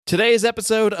Today's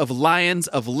episode of Lions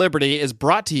of Liberty is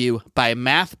brought to you by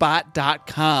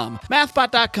MathBot.com.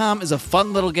 MathBot.com is a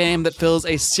fun little game that fills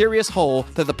a serious hole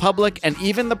that the public and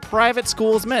even the private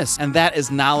schools miss, and that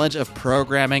is knowledge of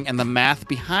programming and the math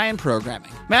behind programming.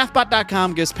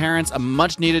 MathBot.com gives parents a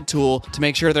much-needed tool to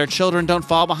make sure their children don't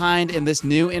fall behind in this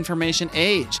new information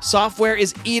age. Software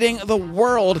is eating the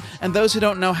world, and those who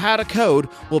don't know how to code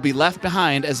will be left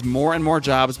behind as more and more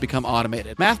jobs become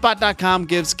automated. MathBot.com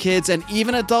gives kids and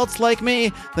even adults like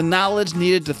me the knowledge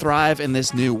needed to thrive in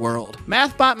this new world.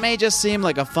 MathBot may just seem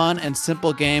like a fun and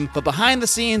simple game, but behind the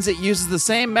scenes it uses the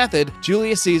same method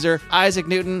Julius Caesar, Isaac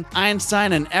Newton,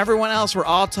 Einstein, and everyone else were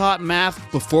all taught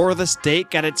math before the state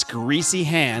got its greasy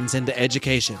hands into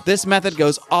education. This method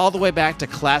goes all the way back to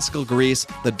classical Greece,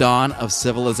 the dawn of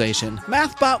civilization.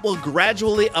 MathBot will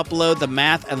gradually upload the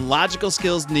math and logical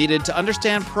skills needed to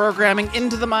understand programming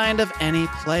into the mind of any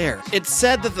player. It's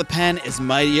said that the pen is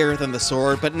mightier than the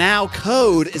sword, but now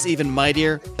code is even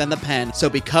mightier than the pen. So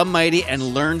become mighty and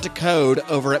learn to code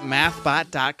over at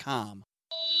mathbot.com.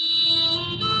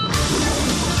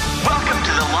 Welcome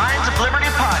to the Lions of Liberty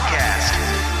podcast.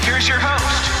 Here's your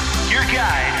host, your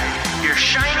guide, your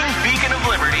shining beacon of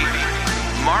liberty,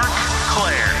 Mark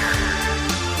Claire.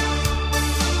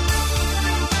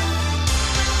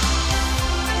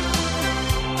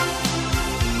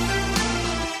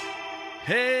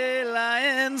 Hey,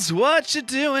 Lions, what you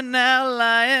doing now,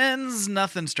 Lions?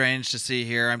 Nothing strange to see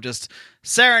here. I'm just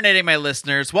serenading my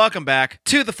listeners. Welcome back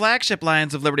to the flagship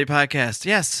Lions of Liberty podcast.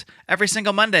 Yes, every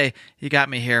single Monday, you got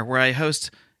me here, where I host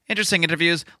interesting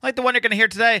interviews like the one you're going to hear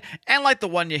today and like the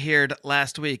one you heard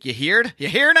last week. You heard? You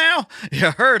hear now?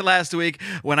 You heard last week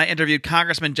when I interviewed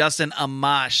Congressman Justin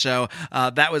Amash. So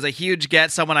that was a huge get,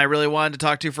 someone I really wanted to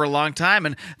talk to for a long time.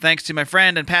 And thanks to my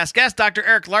friend and past guest, Dr.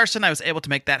 Eric Larson, I was able to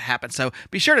make that happen. So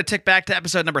be sure to tick back to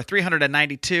episode number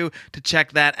 392 to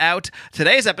check that out.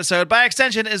 Today's episode, by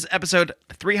extension, is episode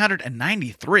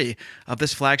 393 of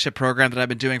this flagship program that I've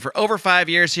been doing for over 5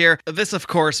 years here. This, of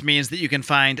course, means that you can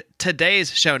find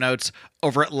today's show notes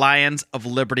over at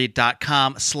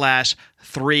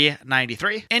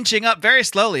lionsofliberty.com/393. Inching up very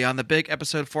slowly on the big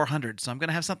episode 400. So I'm going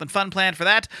to have something fun planned for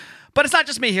that. But it's not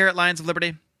just me here at Lions of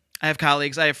Liberty. I have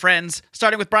colleagues, I have friends,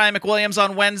 starting with Brian McWilliams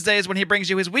on Wednesdays when he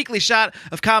brings you his weekly shot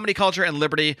of comedy, culture, and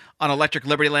liberty on Electric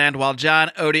Liberty Land, while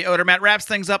John Odie Odermatt wraps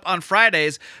things up on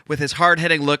Fridays with his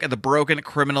hard-hitting look at the broken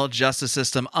criminal justice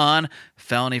system on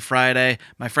Felony Friday.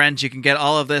 My friends, you can get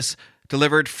all of this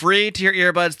delivered free to your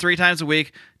earbuds 3 times a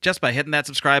week just by hitting that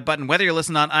subscribe button, whether you're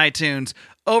listening on iTunes,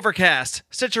 Overcast,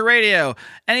 Stitcher Radio,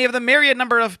 any of the myriad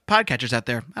number of podcatchers out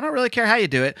there. I don't really care how you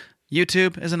do it.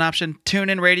 YouTube is an option.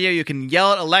 TuneIn Radio, you can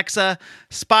yell at Alexa,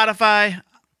 Spotify.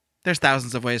 There's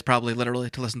thousands of ways, probably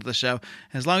literally, to listen to the show.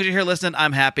 As long as you're here listening,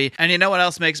 I'm happy. And you know what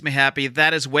else makes me happy?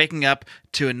 That is waking up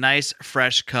to a nice,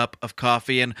 fresh cup of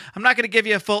coffee. And I'm not going to give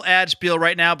you a full ad spiel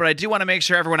right now, but I do want to make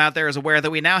sure everyone out there is aware that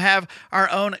we now have our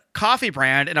own coffee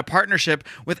brand in a partnership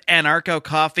with Anarcho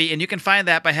Coffee. And you can find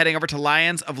that by heading over to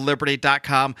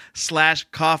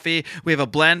lionsofliberty.com/coffee. We have a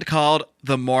blend called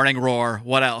The Morning Roar.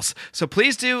 What else? So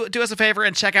please do us a favor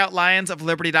and check out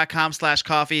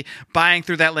lionsofliberty.com/coffee. Buying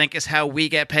through that link is how we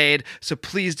get paid. So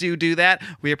please do that.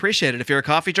 We appreciate it. If you're a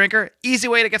coffee drinker, easy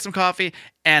way to get some coffee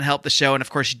and help the show. And of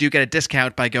course, you do get a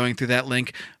discount by going through that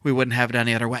link. We wouldn't have it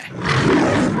any other way.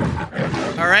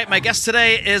 All right, my guest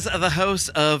today is the host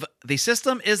of the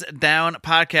System is Down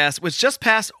podcast, which just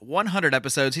passed 100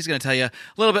 episodes. He's going to tell you a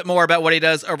little bit more about what he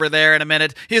does over there in a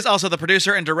minute. He is also the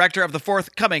producer and director of the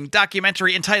forthcoming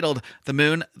documentary entitled The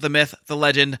Moon, the Myth, the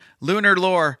Legend, Lunar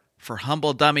Lore for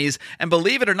Humble Dummies. And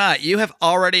believe it or not, you have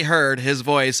already heard his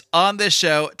voice on this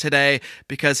show today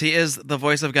because he is the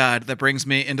voice of God that brings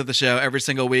me into the show every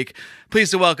single week.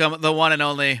 Please to welcome the one and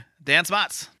only Dan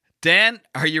Smots. Dan,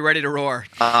 are you ready to roar?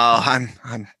 I'm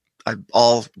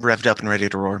all revved up and ready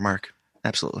to roar, Mark.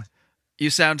 Absolutely. You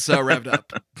sound so revved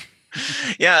up.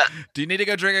 Yeah. Do you need to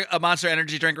go drink a Monster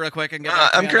Energy drink real quick and get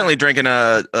I'm currently drinking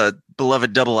a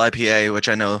beloved double IPA, which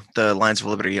I know the Lions of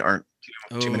Liberty aren't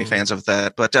too many fans of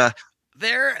that, but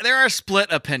there are split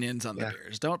opinions on the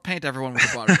beers. Don't paint everyone with a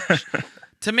broad brush.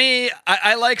 To me,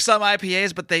 I like some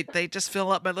IPAs, but they just fill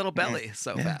up my little belly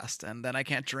so fast, and then I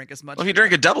can't drink as much. Well, if you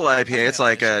drink a double IPA, it's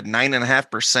like a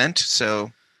 9.5%,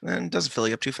 so it doesn't fill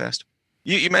you up too fast.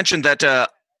 You mentioned that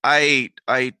I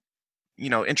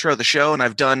intro the show, and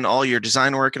I've done all your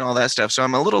design work and all that stuff, so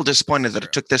I'm a little disappointed that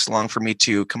it took this long for me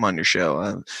to come on your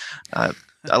show. A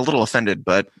little offended,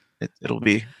 but it'll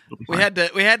be we had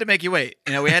to make you wait.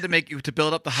 We had to make you to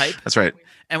build up the hype. That's right.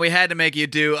 And we had to make you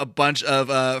do a bunch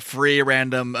of free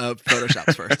random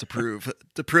Photoshops first to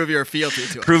prove your fealty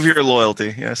to us. Prove your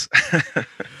loyalty. Yes.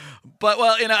 But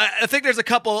well, I think there's a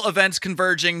couple events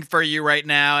converging for you right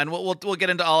now, and we'll get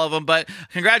into all of them. But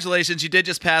congratulations, you did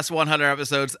just pass 100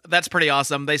 episodes. That's pretty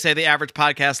awesome. They say the average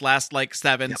podcast lasts like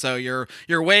 7, so you're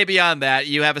way beyond that.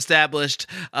 You have established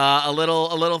a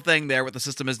little thing there with The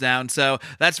System Is Down, so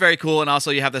that's very cool. And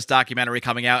also, you have this documentary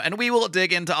coming out, and we will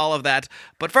dig into all of that.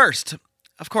 But first,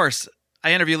 of course,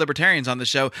 I interview libertarians on the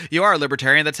show. You are a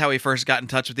libertarian. That's how we first got in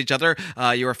touch with each other.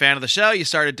 You were a fan of the show. You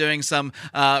started doing some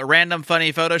random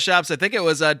funny photoshops. I think it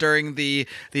was during the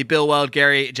Bill Weld,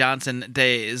 Gary Johnson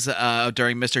days,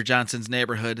 during Mr. Johnson's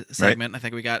Neighborhood segment. Right. I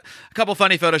think we got a couple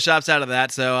funny photoshops out of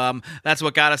that. So that's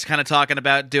what got us kind of talking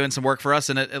about doing some work for us.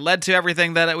 And it led to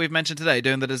everything that we've mentioned today,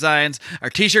 doing the designs, our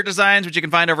t-shirt designs, which you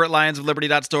can find over at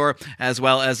lionsofliberty.store, as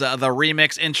well as the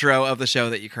remix intro of the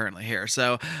show that you currently hear.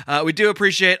 So we do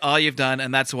appreciate all you've done.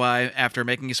 And that's why, after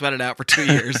making you sweat it out for 2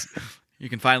 years, you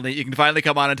can finally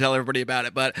come on and tell everybody about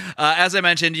it. But as I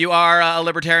mentioned, you are a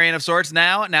libertarian of sorts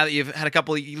now that you've had a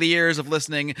couple of years of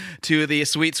listening to the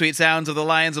sweet, sweet sounds of the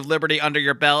Lions of Liberty under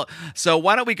your belt. So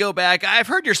why don't we go back? I've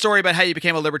heard your story about how you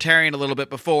became a libertarian a little bit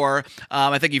before.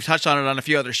 I think you've touched on it on a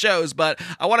few other shows, but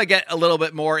I want to get a little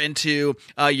bit more into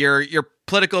your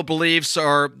political beliefs,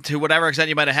 or to whatever extent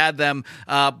you might have had them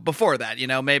before that.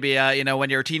 Maybe when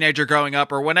you're a teenager growing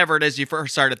up, or whenever it is you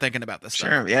first started thinking about this stuff.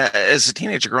 Sure, yeah. As a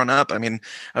teenager growing up, I mean,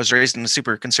 I was raised in a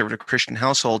super conservative Christian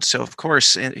household, so of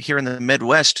course, here in the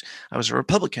Midwest, I was a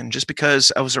Republican just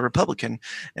because I was a Republican,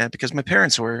 and because my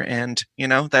parents were, and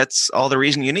that's all the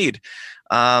reason you need.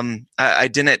 I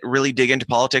didn't really dig into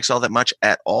politics all that much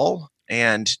at all,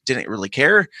 and didn't really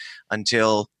care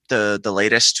until the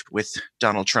latest with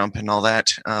Donald Trump and all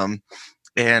that.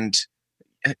 And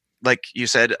like you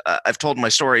said, I've told my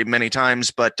story many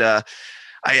times, but I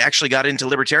actually got into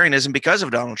libertarianism because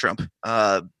of Donald Trump.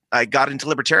 I got into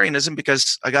libertarianism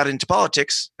because I got into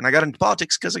politics, and I got into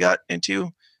politics because I got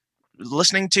into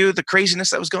listening to the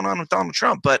craziness that was going on with Donald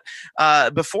Trump. But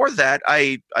before that,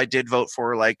 I did vote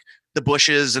for like the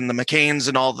Bushes and the McCains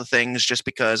and all the things, just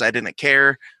because I didn't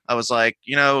care. I was like,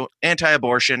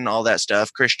 anti-abortion, all that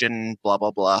stuff, Christian, blah,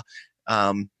 blah, blah.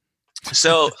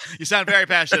 So you sound very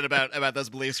passionate about those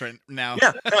beliefs right now.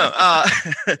 Yeah.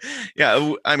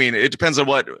 Yeah. I mean, it depends on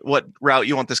what route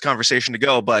you want this conversation to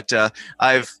go, but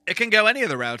it can go any of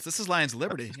the routes. This is Lions of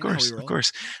Liberty. Of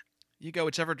course. You go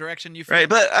whichever direction you feel. Right.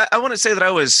 But I want to say that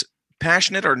I was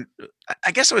passionate, or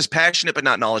I guess I was passionate but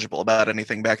not knowledgeable about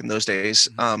anything back in those days.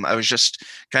 I was just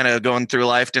kind of going through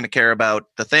life, didn't care about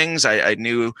the things. I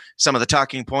knew some of the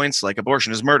talking points, like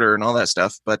abortion is murder and all that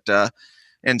stuff, but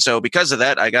and so because of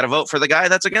that, I got to vote for the guy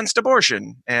that's against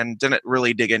abortion, and didn't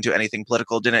really dig into anything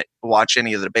political, didn't watch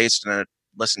any of the debates, didn't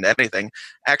listen to anything.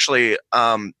 Actually,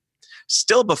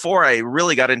 still before I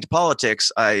really got into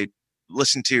politics, I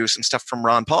listened to some stuff from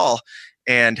Ron Paul,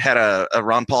 and had a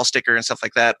Ron Paul sticker and stuff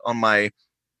like that on my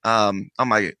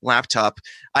laptop.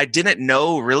 I didn't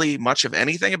know really much of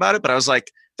anything about it, but I was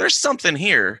like, there's something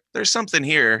here.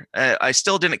 I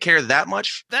still didn't care that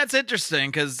much. That's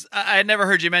interesting, because I had never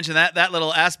heard you mention that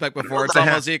little aspect before. It's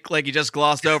almost like you just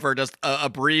glossed over just a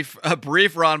brief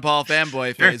Ron Paul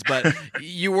fanboy phase, but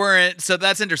you weren't. So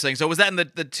that's interesting. So was that in the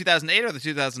 2008 or the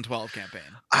 2012 campaign?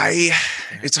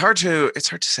 It's hard to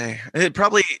say. I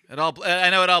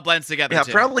know it all blends together. Yeah,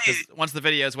 too, probably once the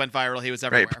videos went viral, he was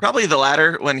everywhere. Right, probably the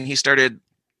latter, when he started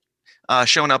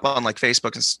showing up on like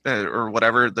Facebook or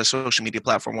whatever the social media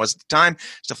platform was at the time,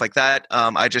 stuff like that.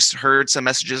 I just heard some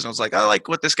messages and I was like, I like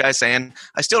what this guy's saying.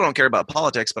 I still don't care about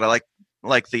politics, but I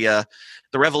like the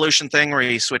revolution thing where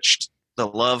he switched the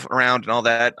love around and all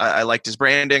that. I liked his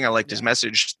branding. I liked his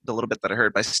message, the little bit that I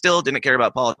heard, but I still didn't care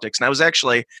about politics. And I was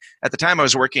actually, at the time I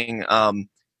was working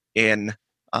in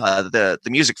the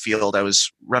music field. I was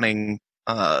running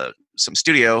some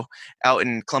studio out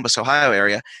in Columbus, Ohio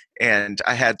area. And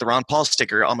I had the Ron Paul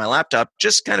sticker on my laptop,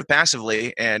 just kind of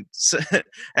passively. And so I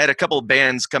had a couple of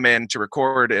bands come in to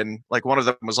record, and like one of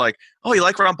them was like, "Oh, you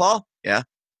like Ron Paul?" Yeah,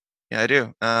 I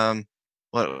do.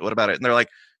 What about it? And they're like,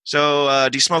 "So,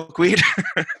 do you smoke weed?"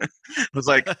 I was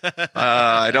like,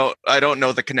 I don't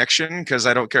know the connection, because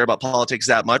I don't care about politics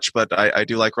that much, but I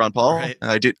do like Ron Paul. Right.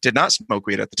 I did not smoke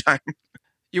weed at the time.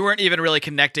 You weren't even really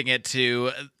connecting it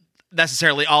to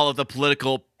necessarily all of the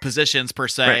political positions per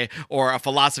se, right, or a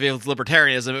philosophy of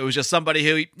libertarianism. It was just somebody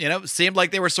who, seemed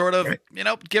like they were sort of,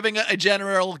 right, giving a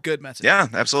general good message. Yeah,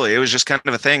 absolutely. It was just kind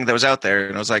of a thing that was out there.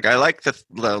 And I was like, I like the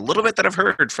little bit that I've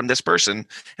heard from this person,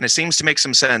 and it seems to make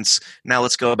some sense. Now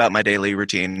let's go about my daily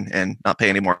routine and not pay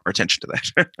any more attention to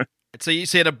that. So you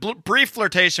had a brief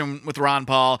flirtation with Ron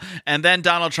Paul, and then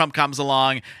Donald Trump comes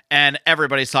along, and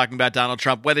everybody's talking about Donald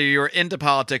Trump, whether you were into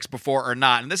politics before or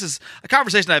not. And this is a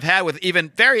conversation I've had with even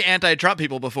very anti-Trump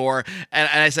people before, before, and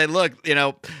I said, look,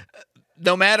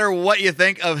 no matter what you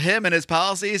think of him and his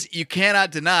policies, you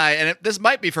cannot deny, and this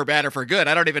might be for bad or for good.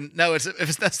 I don't even know if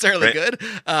it's necessarily Right. good.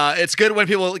 It's good when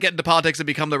people get into politics and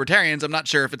become libertarians. I'm not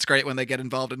sure if it's great when they get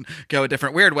involved and go a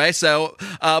different weird way. So,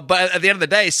 but at the end of the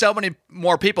day, so many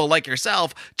more people like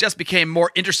yourself just became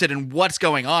more interested in what's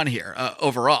going on here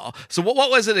overall. So what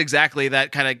was it exactly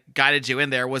that kind of guided you in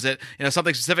there? Was it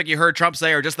something specific you heard Trump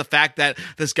say, or just the fact that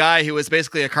this guy who was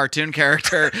basically a cartoon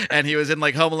character and he was in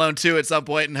like Home Alone 2 at some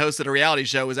point and hosted a reality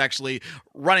show was actually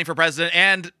running for president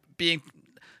and being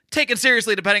taken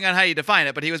seriously depending on how you define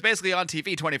it, but he was basically on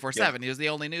TV 24/7. He was the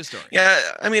only news story. Yeah,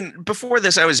 I mean, before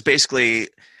this,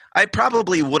 I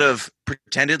probably would have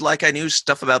pretended like I knew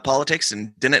stuff about politics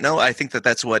and didn't know. I think that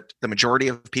that's what the majority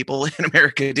of people in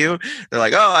America do. They're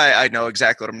like, oh, I know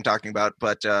exactly what I'm talking about,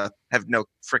 but have no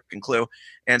freaking clue.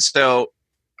 And so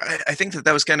I think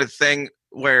that was kind of the thing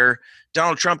where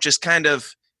Donald Trump just kind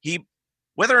of,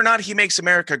 whether or not he makes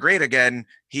America great again,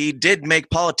 he did make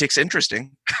politics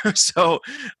interesting. So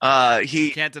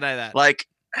he can't deny that. Like,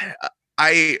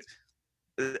 I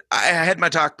had my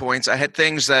talk points. I had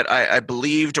things that I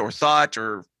believed or thought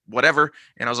or whatever,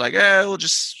 and I was like, we'll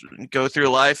just go through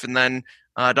life. And then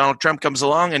Donald Trump comes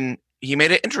along, and he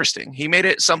made it interesting. He made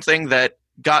it something that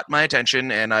got my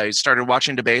attention, and I started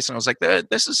watching debates, and I was like,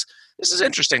 this is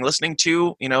interesting. Listening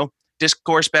to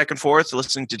discourse back and forth,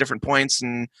 listening to different points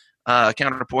and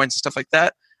counterpoints and stuff like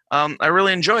that. I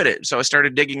really enjoyed it. So I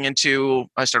started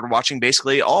watching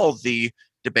basically all the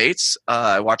debates.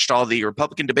 I watched all the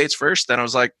Republican debates first. Then I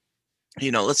was like,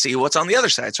 let's see what's on the other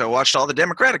side. So I watched all the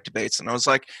Democratic debates, and I was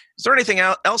like, is there anything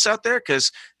else out there?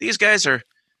 Because these guys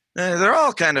they're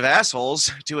all kind of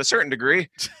assholes to a certain degree.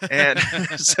 And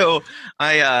so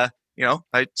I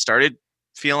started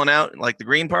feeling out like the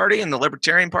Green Party and the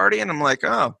Libertarian Party. And I'm like,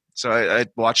 oh. So I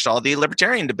watched all the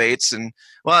Libertarian debates, and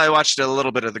I watched a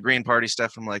little bit of the Green Party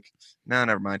stuff. I'm like, no,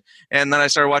 never mind. And then I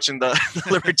started watching the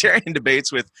Libertarian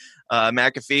debates with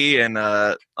McAfee and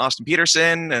Austin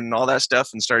Peterson and all that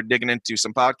stuff, and started digging into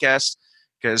some podcasts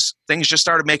because things just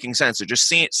started making sense.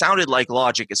 It sounded like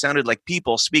logic. It sounded like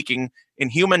people speaking in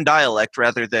human dialect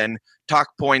rather than talk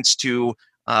points to,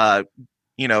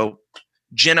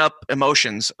 gin up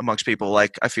emotions amongst people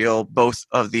like I feel both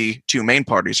of the two main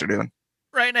parties are doing.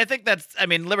 Right, and I think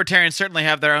libertarians certainly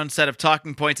have their own set of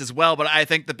talking points as well, but I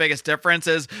think the biggest difference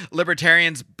is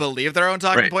libertarians believe their own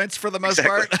talking points for the most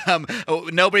part.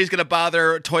 Nobody's going to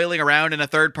bother toiling around in a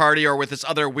third party or with this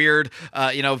other weird,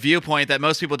 viewpoint that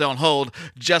most people don't hold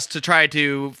just to try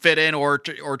to fit in or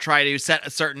try to set a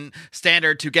certain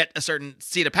standard to get a certain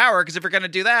seat of power, because if you're going to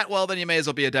do that, well, then you may as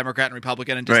well be a Democrat and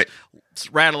Republican and just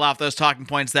rattle off those talking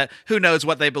points that who knows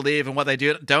what they believe and what they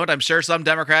don't. I'm sure some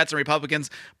Democrats and Republicans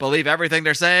believe everything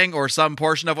they're saying or some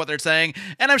portion of what they're saying,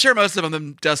 and I'm sure most of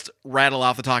them just rattle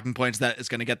off the talking points that is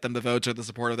going to get them the votes or the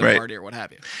support of their party or what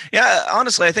have you. Yeah,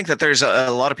 honestly, I think that there's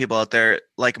a lot of people out there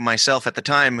like myself at the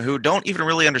time who don't even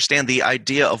really understand the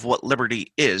idea of what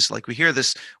liberty is. Like, we hear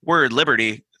this word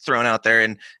liberty thrown out there,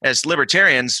 and as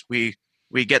libertarians, we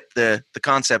get the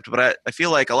concept, but I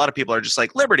feel like a lot of people are just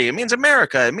like, liberty, it means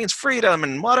America, it means freedom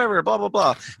and whatever, blah, blah,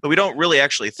 blah. But we don't really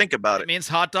actually think about it. It means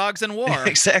hot dogs and war.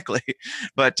 Exactly.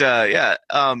 But I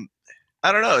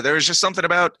don't know. There was just something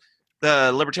about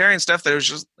the libertarian stuff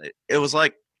that it was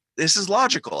like, this is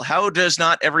logical. How does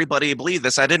not everybody believe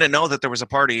this? I didn't know that there was a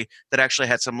party that actually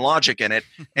had some logic in it.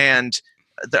 And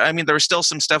there was still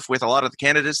some stuff with a lot of the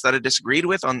candidates that I disagreed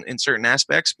with in certain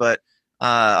aspects, but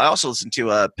I also listened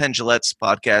to Penn Jillette's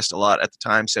podcast a lot at the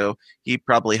time, so he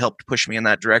probably helped push me in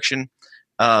that direction.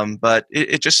 But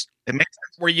it makes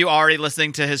sense. Were you already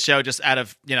listening to his show just out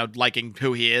of liking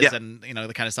who he is and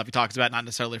the kind of stuff he talks about, not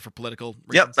necessarily for political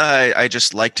reasons? Yep, I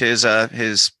just liked his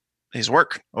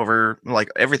work over like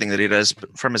everything that he does,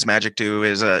 from his magic to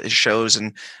his shows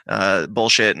and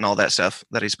bullshit and all that stuff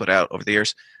that he's put out over the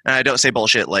years. And I don't say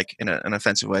bullshit like in an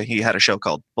offensive way. He had a show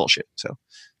called Bullshit, so.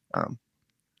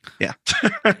 Yeah.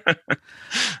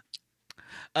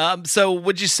 So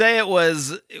would you say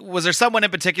was there someone in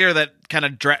particular that kind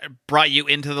of brought you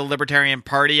into the Libertarian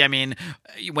Party? I mean,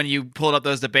 when you pulled up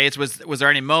those debates, was there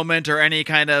any moment or any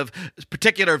kind of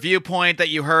particular viewpoint that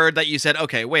you heard that you said,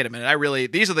 okay, wait a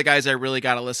minute, these are the guys I really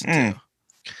got to listen to?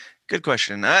 Good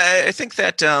question. I think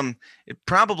that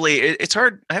it's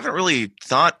hard. I haven't really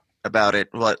thought about it,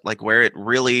 where it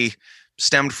really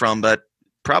stemmed from, but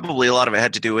probably a lot of it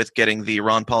had to do with getting the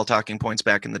Ron Paul talking points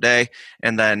back in the day,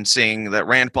 and then seeing that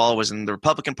Rand Paul was in the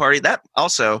Republican Party. That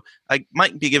also, I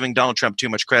might be giving Donald Trump too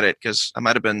much credit, because I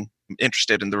might have been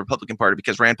interested in the Republican Party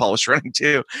because Rand Paul was running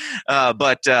too.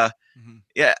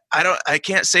 Yeah, I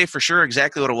can't say for sure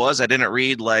exactly what it was. I didn't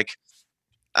read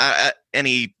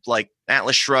any like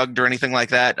Atlas Shrugged or anything like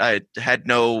that. I had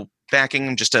no backing.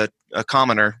 I'm just a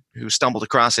commoner who stumbled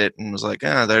across it and was like,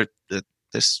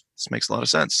 this makes a lot of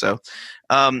sense. So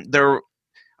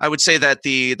I would say that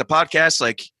the podcast,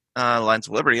 like Lions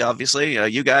of Liberty, obviously,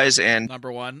 you guys, and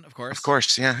number one, of course. Of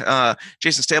course, yeah.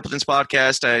 Jason Stapleton's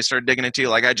podcast, I started digging into.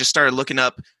 Like, I just started looking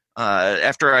up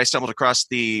after I stumbled across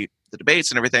the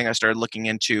debates and everything. I started looking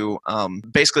into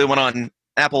basically went on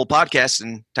Apple Podcasts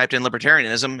and typed in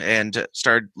libertarianism and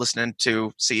started listening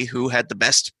to see who had the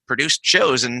best produced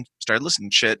shows, and started listening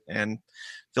to shit and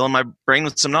filling my brain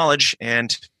with some knowledge,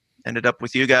 and ended up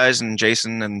with you guys and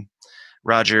Jason and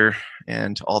Roger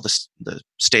and all the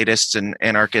statists and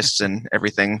anarchists and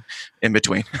everything in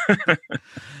between.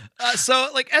 So,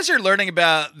 like, as you're learning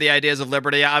about the ideas of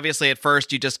liberty, obviously at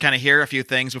first you just kind of hear a few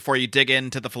things before you dig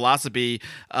into the philosophy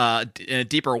in a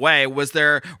deeper way. Were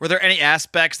there any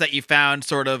aspects that you found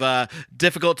sort of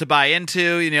difficult to buy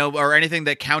into, or anything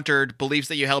that countered beliefs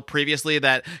that you held previously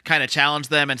that kind of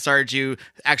challenged them and started you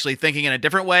actually thinking in a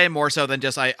different way, more so than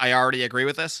just I already agree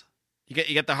with this? You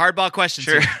get the hardball questions.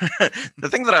 Sure. The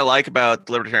thing that I like about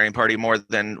the Libertarian Party more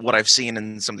than what I've seen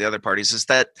in some of the other parties is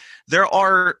that there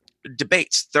are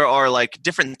debates. There are like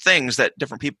different things that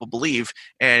different people believe,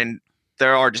 and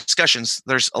there are discussions.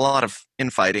 There's a lot of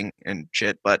infighting and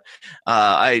shit, but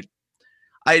I'm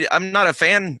not a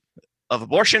fan of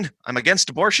abortion. I'm against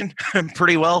abortion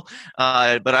pretty well,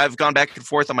 but I've gone back and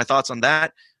forth on my thoughts on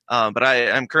that. But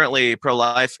I'm currently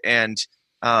pro-life, and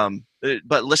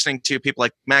but listening to people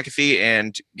like McAfee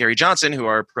and Gary Johnson, who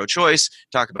are pro-choice,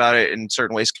 talk about it in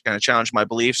certain ways, kind of challenge my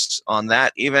beliefs on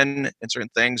that, even in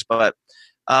certain things. But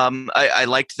I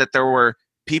liked that there were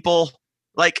people,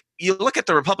 like, you look at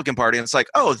the Republican Party and it's like,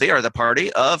 oh, they are the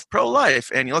party of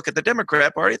pro-life. And you look at the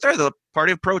Democrat Party, they're the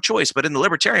party of pro-choice. But in the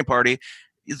Libertarian Party,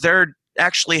 they're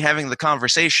actually having the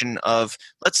conversation of,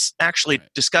 let's actually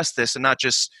discuss this and not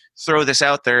just throw this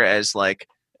out there as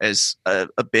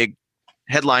a big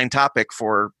headline topic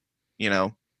for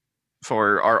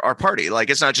our party. Like,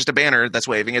 it's not just a banner that's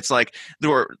waving. It's like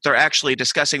they're actually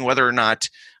discussing whether or not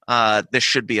this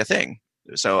should be a thing.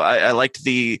 So I liked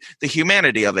the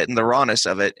humanity of it and the rawness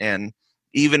of it. And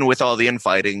even with all the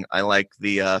infighting, I like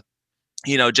the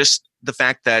just the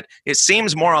fact that it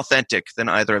seems more authentic than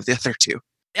either of the other two.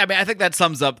 I mean, I think that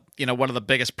sums up, one of the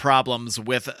biggest problems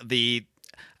with the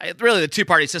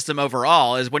two-party system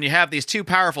overall is when you have these two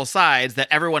powerful sides that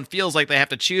everyone feels like they have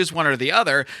to choose one or the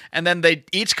other, and then they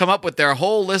each come up with their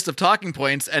whole list of talking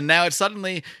points, and now it's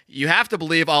suddenly you have to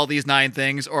believe all these 9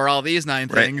 things or all these 9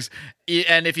 things.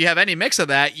 And if you have any mix of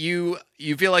that, you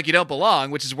feel like you don't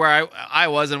belong, which is where I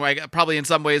was, and where I probably in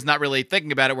some ways not really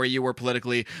thinking about it where you were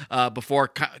politically before,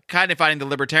 kind of finding the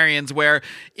libertarians, where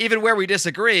even where we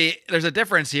disagree, there's a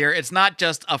difference here. It's not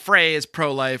just a phrase,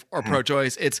 pro-life or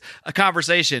pro-choice. It's a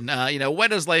conversation. When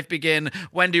does life begin?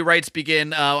 When do rights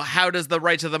begin? How does the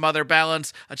rights of the mother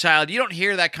balance a child? You don't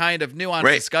hear that kind of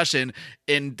nuanced discussion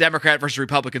in Democrat versus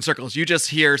Republican circles. You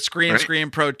just hear scream,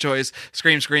 scream, pro-choice,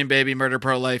 scream, scream, baby, murder,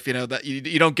 pro-life. That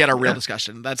you don't get a real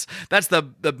discussion. That's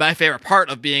my favorite part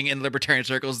of being in libertarian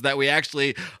circles, that we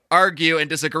actually argue and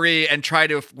disagree and try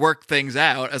to work things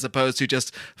out, as opposed to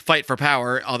just fight for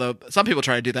power. Although some people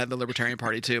try to do that in the Libertarian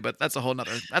Party too, but that's a whole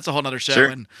nother show. Sure.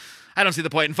 And I don't see the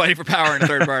point in fighting for power in a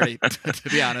third party, to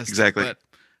be honest. Exactly. But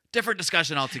different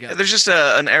discussion altogether. There's just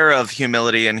an era of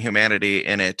humility and humanity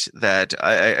in it that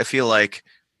I feel like,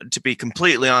 to be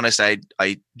completely honest, I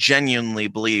genuinely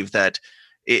believe that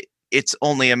it's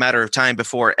only a matter of time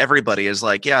before everybody is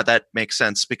like, yeah, that makes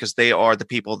sense, because they are the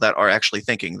people that are actually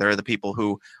thinking. They're the people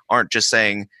who aren't just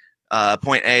saying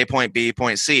point A, point B,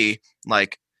 point C.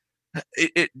 Like,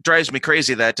 it drives me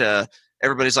crazy that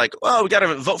everybody's like, well, we got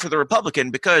to vote for the Republican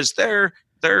because they're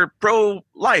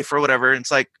pro-life or whatever. And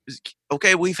it's like,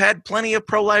 okay, we've had plenty of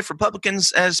pro-life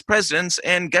Republicans as presidents,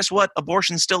 and guess what?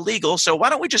 Abortion's still legal. So why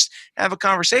don't we just have a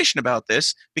conversation about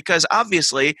this? Because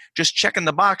obviously, just checking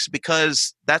the box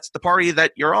because that's the party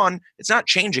that you're on, it's not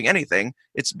changing anything.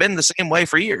 It's been the same way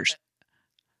for years.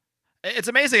 It's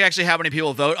amazing, actually, how many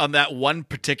people vote on that one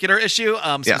particular issue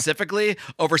specifically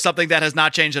over something that has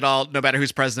not changed at all, no matter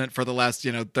who's president for the last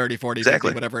 30, 40,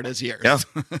 50, whatever it is, years. Yeah.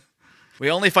 We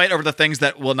only fight over the things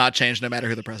that will not change no matter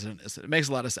who the president is. It makes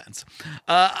a lot of sense.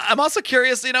 I'm also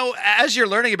curious, as you're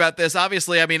learning about this,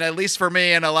 obviously, I mean, at least for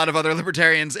me and a lot of other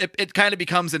libertarians, it kind of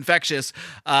becomes infectious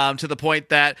to the point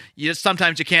that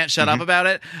sometimes you can't shut up about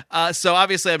it. So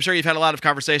obviously, I'm sure you've had a lot of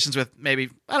conversations with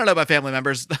maybe, I don't know about family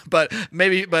members, but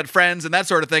friends and that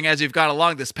sort of thing as you've gone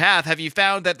along this path. Have you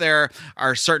found that there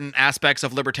are certain aspects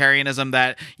of libertarianism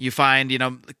that you find,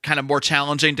 kind of more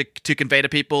challenging to convey to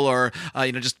people, or,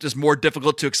 just more difficult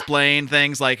difficult to explain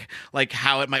things like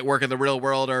how it might work in the real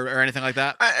world or anything like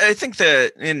that? I think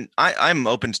that I'm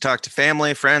open to talk to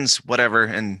family, friends, whatever,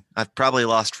 and I've probably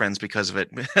lost friends because of it.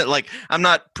 Like, I'm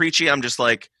not preachy. I'm just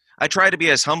like, I try to be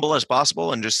as humble as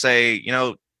possible and just say,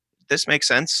 this makes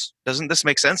sense. Doesn't this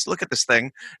make sense? Look at this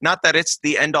thing. Not that it's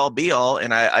the end all be all.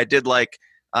 And I did like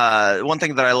one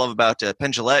thing that I love about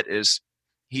Penn Jillette is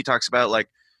he talks about like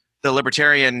the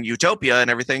libertarian utopia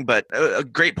and everything. But a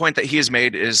great point that he has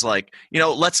made is like,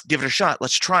 let's give it a shot.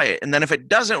 Let's try it. And then if it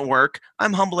doesn't work,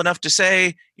 I'm humble enough to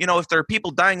say, if there are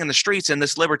people dying in the streets in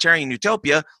this libertarian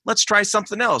utopia, let's try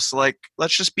something else. Like,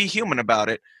 let's just be human about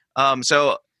it.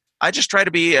 So I just try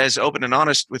to be as open and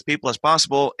honest with people as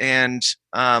possible. And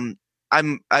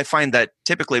I find that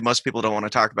typically most people don't want to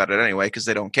talk about it anyway because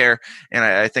they don't care. And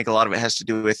I think a lot of it has to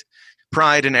do with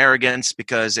pride and arrogance,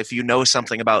 because if you know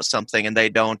something about something and they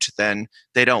don't, then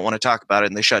they don't want to talk about it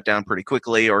and they shut down pretty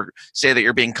quickly or say that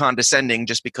you're being condescending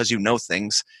just because you know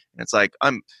things. And it's like,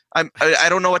 I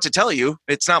don't know what to tell you.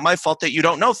 It's not my fault that you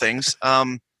don't know things.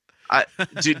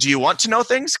 Do you want to know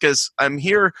things? Because I'm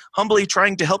here humbly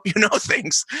trying to help you know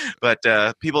things. But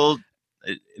people,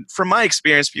 from my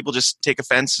experience, people just take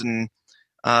offense and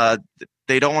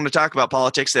they don't want to talk about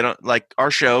politics. They don't like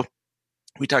our show.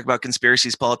 We talk about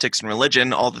conspiracies, politics, and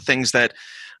religion, all the things that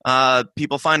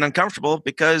people find uncomfortable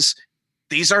because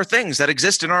these are things that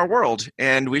exist in our world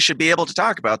and we should be able to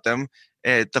talk about them.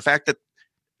 The fact that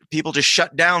people just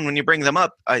shut down when you bring them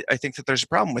up, I think that there's a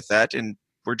problem with that. And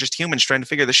we're just humans trying to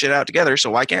figure this shit out together. So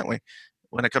why can't we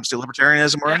when it comes to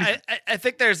libertarianism or anything? I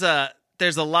think there's a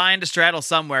line to straddle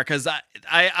somewhere, because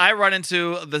I run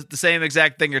into the same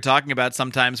exact thing you're talking about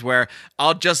sometimes, where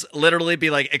I'll just literally be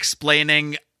like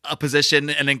explaining a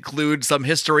position and include some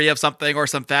history of something or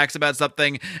some facts about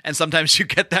something, and sometimes you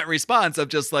get that response of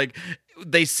just like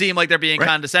they seem like they're being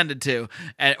condescended to,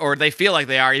 or they feel like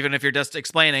they are, even if you're just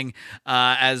explaining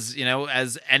as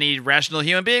any rational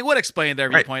human being would explain their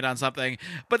viewpoint on something.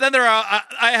 But then there are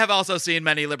I have also seen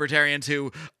many libertarians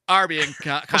who are being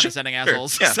condescending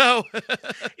assholes. Yeah. So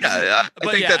I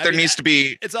think that there needs to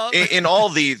be in all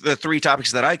the three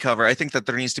topics that I cover. I think that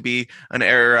there needs to be an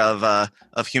air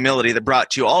of humility that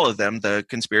brought to all of them: the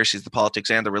conspiracies, the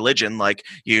politics, and the religion. Like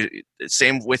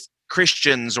same with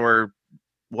Christians or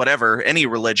whatever, any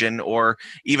religion, or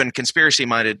even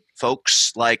conspiracy-minded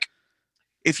folks. Like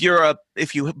if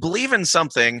you believe in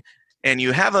something and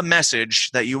you have a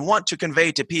message that you want to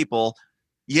convey to people,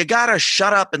 you gotta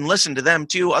shut up and listen to them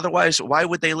too. Otherwise, why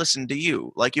would they listen to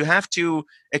you? Like, you have to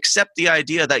accept the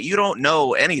idea that you don't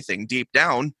know anything deep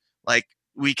down. Like,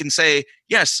 we can say,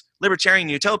 yes, libertarian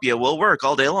utopia will work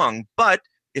all day long, but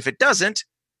if it doesn't,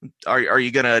 are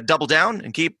you gonna double down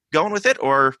and keep going with it,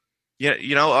 or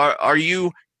are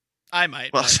you? I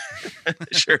might. Well,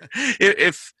 sure.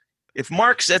 If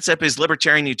Mark sets up his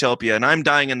libertarian utopia and I'm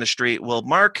dying in the street, will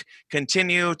Mark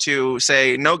continue to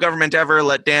say no government ever,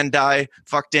 let Dan die,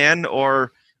 fuck Dan,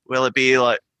 or will it be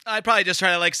like? I'd probably just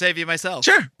try to save you myself.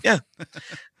 Sure. Yeah.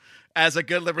 As a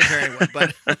good libertarian would,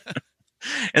 but.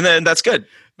 And then that's good.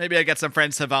 Maybe I get some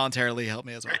friends to voluntarily help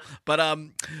me as well. But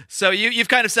so you've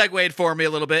kind of segued for me a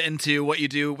little bit into what you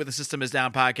do with the System Is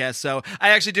Down podcast. So I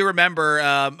actually do remember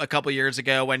a couple years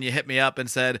ago when you hit me up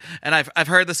and said, and I've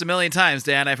heard this a million times,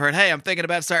 Dan. I've heard, hey, I'm thinking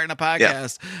about starting a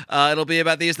podcast. Yeah. It'll be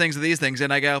about these things and these things.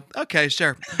 And I go, okay,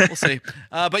 sure, we'll see.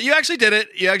 But you actually did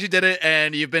it.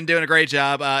 And you've been doing a great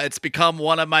job. It's become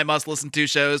one of my must-listen-to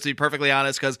shows, to be perfectly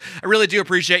honest, because I really do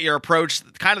appreciate your approach,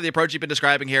 kind of the approach you've been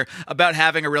describing here, about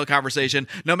having a real conversation.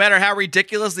 No matter how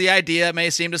ridiculous the idea may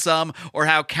seem to some, or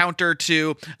how counter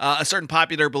to a certain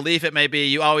popular belief it may be,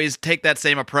 you always take that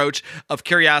same approach of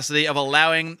curiosity, of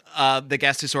allowing the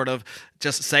guests to sort of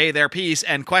just say their piece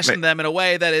and question them in a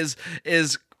way that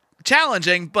is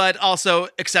challenging, but also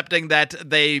accepting that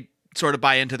they sort of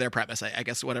buy into their premise, I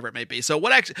guess, whatever it may be. So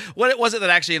what was it that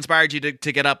actually inspired you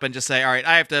to get up and just say, all right,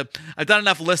 I've done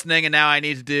enough listening and now I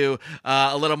need to do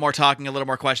a little more talking, a little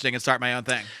more questioning, and start my own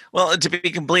thing? Well, to be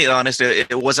completely honest,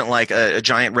 it wasn't like a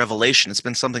giant revelation. It's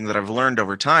been something that I've learned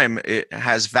over time. It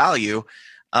has value.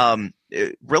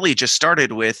 It really just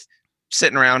started with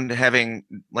sitting around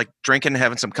drinking,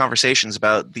 having some conversations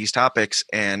about these topics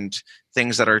and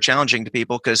things that are challenging to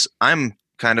people, because I'm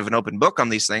kind of an open book on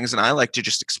these things, and I like to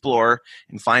just explore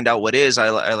and find out what is. I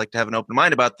like to have an open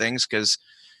mind about things, because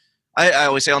I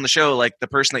always say on the show, like, the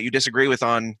person that you disagree with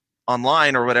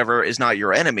online or whatever is not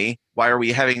your enemy. Why are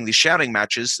we having these shouting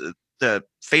matches? The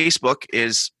Facebook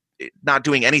is not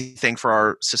doing anything for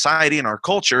our society and our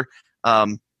culture,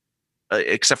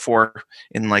 except for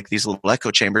in these little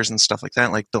echo chambers and stuff like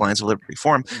that, like the Lions of Liberty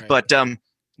Forum. Right. But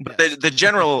the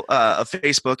general of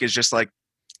Facebook is just like,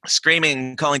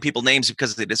 screaming, calling people names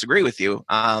because they disagree with you.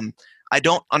 I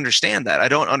don't understand that. I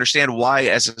don't understand why,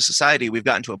 as a society, we've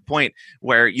gotten to a point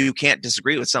where you can't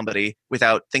disagree with somebody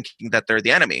without thinking that they're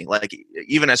the enemy. Like,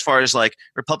 even as far as like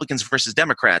Republicans versus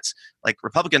Democrats, like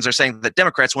Republicans are saying that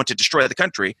Democrats want to destroy the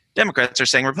country. Democrats are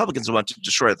saying Republicans want to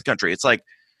destroy the country. It's like,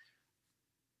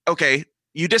 okay,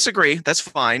 you disagree. That's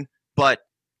fine. But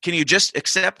can you just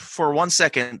accept for 1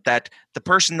 second that the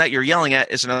person that you're yelling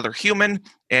at is another human,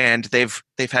 and they've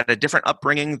had a different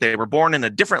upbringing. They were born in a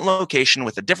different location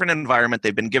with a different environment.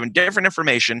 They've been given different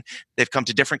information. They've come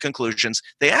to different conclusions.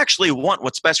 They actually want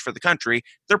what's best for the country.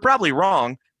 They're probably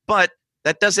wrong, but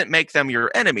that doesn't make them your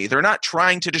enemy. They're not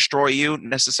trying to destroy you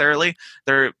necessarily.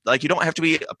 They're like, you don't have to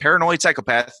be a paranoid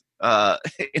psychopath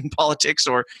in politics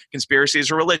or conspiracies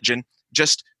or religion.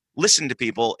 Just listen to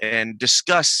people and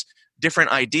discuss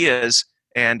different ideas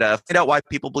and find out why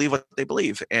people believe what they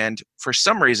believe. And for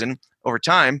some reason, over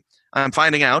time, I'm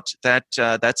finding out that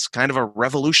that's kind of a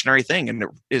revolutionary thing, and it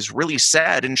is really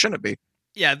sad and shouldn't be.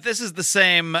 Yeah, this is the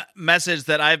same message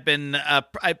that I've been,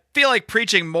 I feel like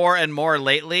preaching more and more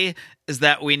lately, is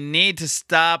that we need to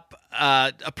stop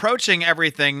approaching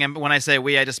everything, and when I say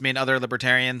we, I just mean other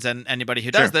libertarians and anybody who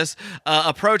does this,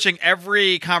 approaching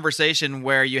every conversation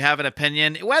where you have an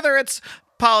opinion, whether it's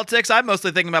politics. I'm mostly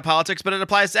thinking about politics, but it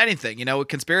applies to anything,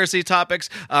 conspiracy topics,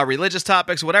 religious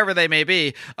topics, whatever they may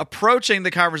be, approaching the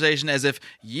conversation as if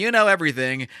you know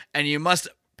everything and you must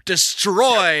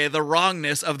destroy the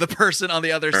wrongness of the person on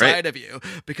the other side of you,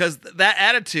 because that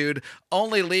attitude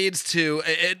only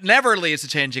it never leads to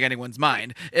changing anyone's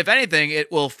mind. If anything,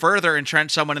 it will further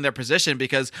entrench someone in their position,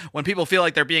 because when people feel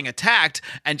like they're being attacked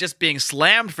and just being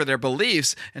slammed for their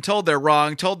beliefs and told they're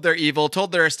wrong, told they're evil,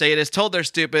 told they're a statist, told they're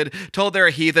stupid, told they're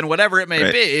a heathen, whatever it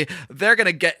may be, they're going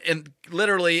to get in.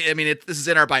 Literally, I mean, this is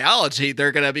in our biology.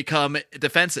 They're going to become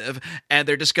defensive, and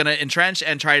they're just going to entrench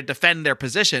and try to defend their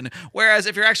position. Whereas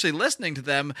if you're actually listening to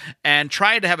them and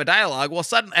trying to have a dialogue,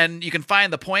 and you can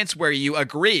find the points where you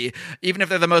agree, even if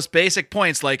they're the most basic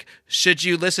points, like, should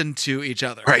you listen to each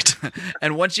other? Right.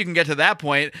 And once you can get to that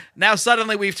point, now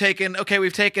suddenly we've taken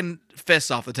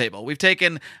fists off the table.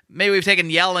 Maybe we've taken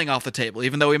yelling off the table,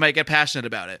 even though we might get passionate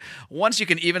about it. Once you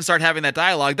can even start having that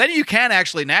dialogue, then you can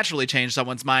actually naturally change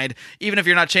someone's mind. Even if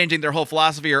you're not changing their whole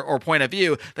philosophy or point of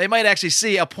view, they might actually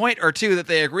see a point or two that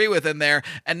they agree with in there,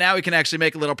 and now we can actually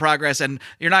make a little progress. And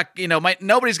you're not,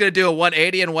 nobody's going to do a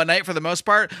 180 in one night for the most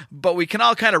part, but we can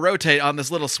all kind of rotate on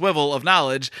this little swivel of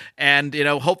knowledge and,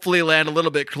 hopefully land a little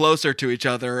bit closer to each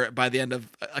other by the end of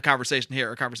a conversation here,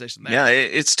 or a conversation there. Yeah,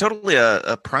 it's totally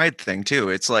a pride thing too.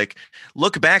 It's like,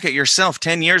 look back at yourself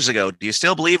 10 years ago. Do you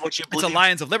still believe what you believe? It's a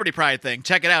Lions of Liberty pride thing.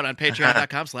 Check it out on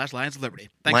patreon.com/Lions of Liberty.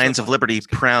 Thanks. Lions of Liberty,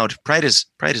 proud. Pride is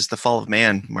the fall of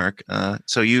man, Mark.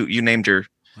 So you named your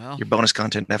bonus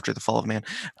content after the fall of man.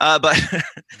 But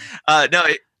no,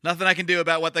 nothing I can do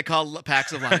about what they call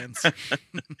packs of lions.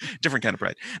 Different kind of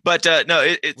pride. But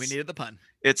no, we needed the pun.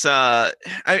 It's I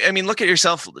mean, look at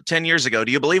yourself 10 years ago.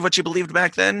 Do you believe what you believed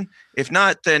back then? If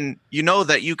not, then you know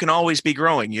that you can always be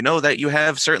growing. You know that you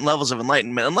have certain levels of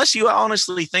enlightenment. Unless you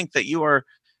honestly think that you are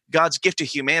God's gift to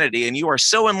humanity and you are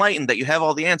so enlightened that you have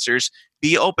all the answers,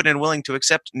 be open and willing to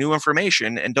accept new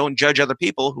information, and don't judge other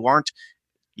people who aren't,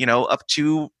 up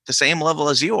to the same level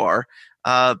as you are.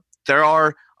 There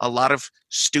are a lot of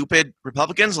stupid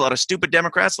Republicans, a lot of stupid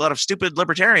Democrats, a lot of stupid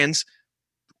libertarians.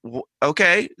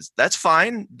 Okay, that's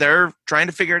fine. They're trying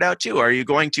to figure it out too. Are you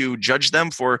going to judge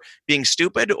them for being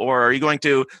stupid, or are you going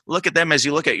to look at them as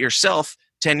you look at yourself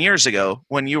 10 years ago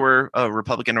when you were a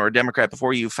Republican or a Democrat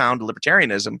before you found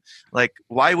libertarianism? Like,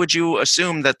 why would you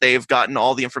assume that they've gotten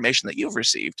all the information that you've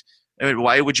received? I mean,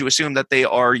 why would you assume that they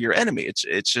are your enemy?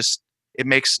 It's just, it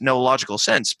makes no logical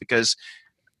sense, because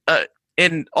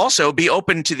and also be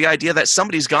open to the idea that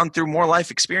somebody's gone through more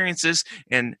life experiences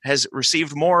and has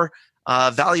received more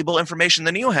valuable information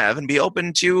than you have, and be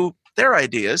open to their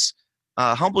ideas.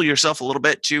 Humble yourself a little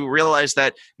bit to realize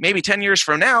that maybe 10 years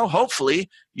from now, hopefully,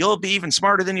 you'll be even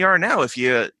smarter than you are now. If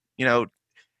you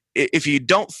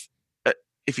don't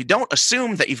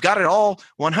assume that you've got it all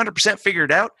 100%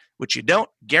 figured out, which you don't,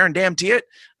 guarantee it,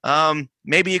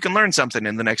 maybe you can learn something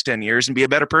in the next 10 years and be a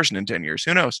better person in 10 years.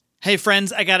 Who knows? Hey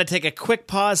friends, I got to take a quick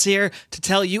pause here to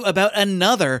tell you about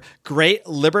another great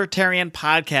libertarian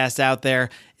podcast out there.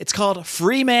 It's called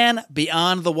Free Man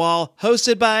Beyond the Wall,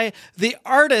 hosted by the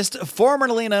artist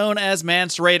formerly known as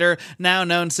Mance Rayder, now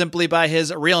known simply by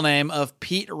his real name of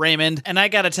Pete Raymond. And I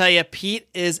gotta tell you, Pete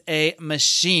is a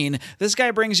machine. This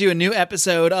guy brings you a new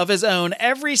episode of his own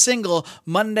every single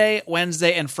Monday,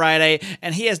 Wednesday, and Friday,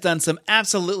 and he has done some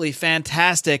absolutely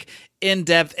fantastic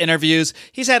in-depth interviews.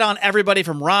 He's had on everybody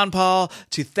from Ron Paul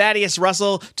to Thaddeus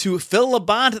Russell to Phil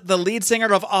Labonte, the lead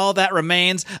singer of All That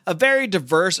Remains. A very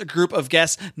diverse group of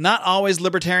guests, not always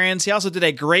libertarians. He also did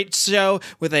a great show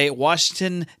with a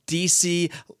Washington, D.C.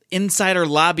 insider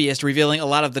lobbyist revealing a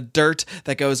lot of the dirt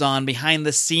that goes on behind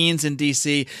the scenes in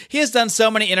DC. He has done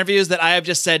so many interviews that I have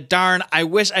just said, darn, I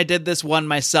wish I did this one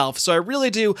myself. So I really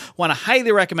do want to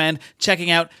highly recommend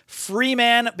checking out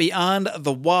Freeman Beyond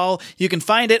the Wall. You can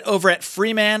find it over at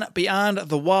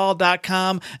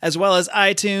freemanbeyondthewall.com, as well as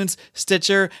iTunes,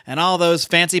 Stitcher, and all those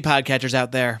fancy podcatchers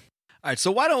out there. All right,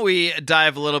 so why don't we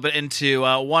dive a little bit into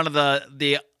one of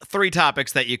the three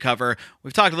topics that you cover.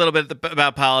 We've talked a little bit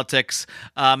about politics.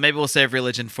 Maybe we'll save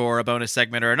religion for a bonus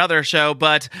segment or another show,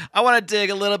 but I want to dig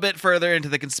a little bit further into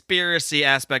the conspiracy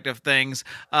aspect of things,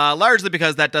 largely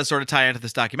because that does sort of tie into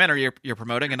this documentary you're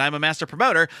promoting, and I'm a master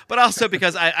promoter, but also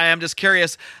because I am just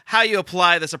curious how you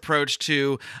apply this approach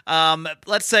to,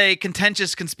 let's say,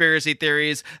 contentious conspiracy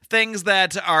theories, things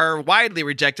that are widely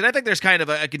rejected. I think there's kind of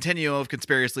a continuum of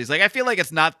conspiracies. Like, I feel like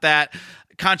it's not that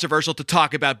controversial to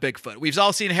talk about Bigfoot. We've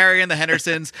all seen Harry and the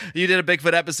Hendersons. You did a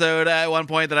Bigfoot episode at one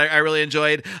point that I really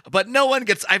enjoyed, but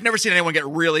I've never seen anyone get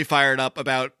really fired up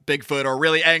about Bigfoot or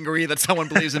really angry that someone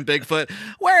believes in Bigfoot.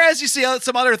 Whereas you see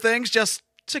some other things, just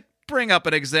to bring up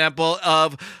an example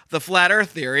of the flat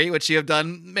earth theory, which you have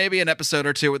done maybe an episode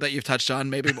or two that you've touched on,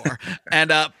 maybe more. And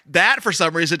that for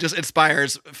some reason just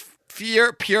inspires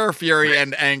pure fury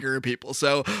and anger in people.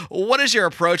 So what is your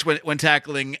approach when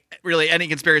tackling really any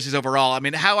conspiracies overall? I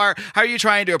mean, how are you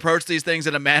trying to approach these things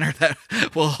in a manner that,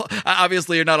 well,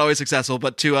 obviously you're not always successful,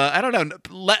 but to,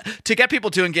 to get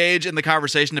people to engage in the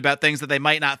conversation about things that they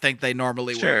might not think they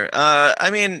normally would? Sure. I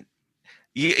mean,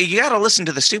 you got to listen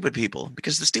to the stupid people,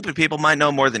 because the stupid people might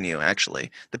know more than you,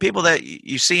 actually. The people that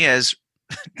you see as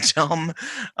dumb,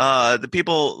 the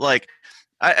people like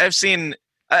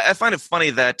I find it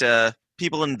funny that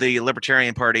people in the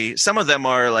Libertarian Party, some of them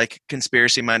are like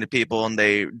conspiracy-minded people and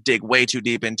they dig way too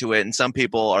deep into it. And some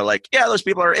people are like, yeah, those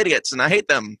people are idiots and I hate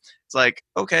them. It's like,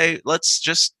 okay, let's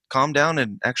just calm down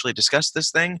and actually discuss this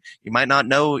thing. You might not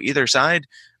know either side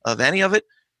of any of it.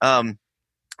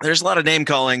 There's a lot of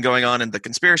name-calling going on in the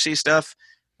conspiracy stuff.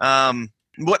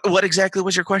 What exactly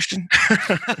was your question?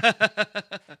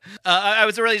 I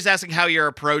was really just asking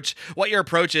what your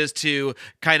approach is to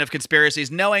kind of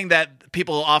conspiracies, knowing that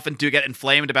people often do get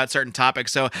inflamed about certain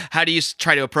topics. So how do you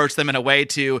try to approach them in a way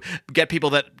to get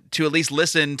people to at least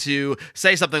listen to,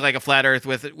 say, something like a flat earth,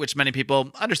 which many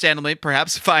people understandably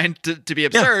perhaps find to be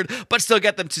absurd, but still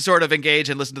get them to sort of engage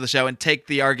and listen to the show and take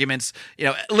the arguments,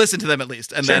 listen to them at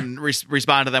least, and then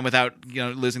respond to them without,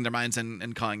 losing their minds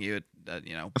and calling you a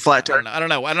flat tard. I don't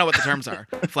know what the terms are.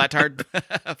 Flat tard.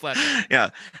 Flat tard. Yeah.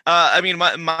 I mean,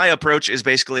 my approach is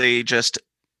basically just,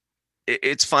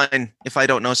 it's fine if I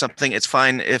don't know something. It's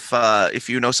fine if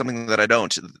you know something that I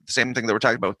don't. The same thing that we're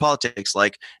talking about with politics,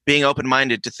 like being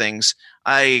open-minded to things.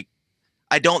 I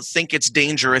don't think it's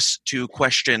dangerous to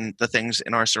question the things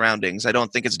in our surroundings. I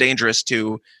don't think it's dangerous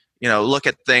to, look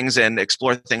at things and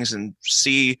explore things and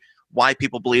see why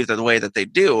people believe the way that they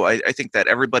do. I think that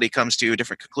everybody comes to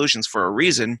different conclusions for a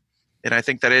reason. And I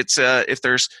think that it's if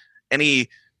there's any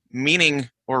meaning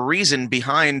or reason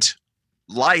behind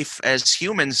life as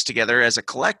humans together as a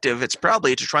collective, it's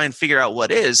probably to try and figure out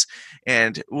what is.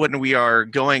 And when we are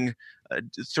going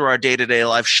through our day-to-day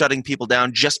life shutting people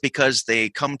down just because they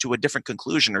come to a different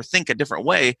conclusion or think a different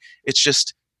way, it's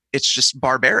just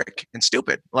barbaric and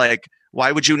stupid. Like,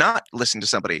 why would you not listen to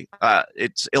somebody?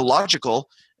 It's illogical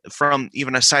from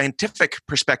even a scientific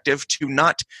perspective to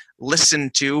not listen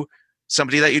to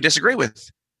somebody that you disagree with.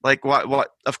 Like,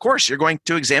 what? Of course, you're going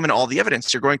to examine all the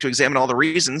evidence. You're going to examine all the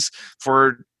reasons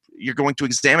you're going to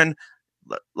examine,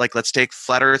 like, let's take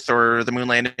flat earth or the moon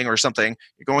landing or something.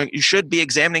 You should be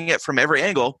examining it from every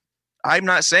angle. I'm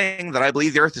not saying that I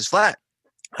believe the earth is flat.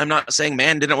 I'm not saying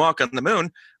man didn't walk on the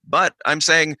moon, but I'm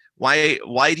saying why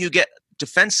do you get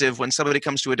defensive when somebody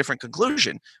comes to a different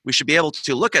conclusion? We should be able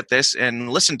to look at this and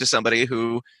listen to somebody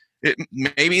who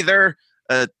maybe they're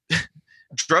a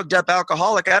drugged up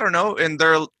alcoholic, I don't know, and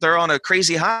they're on a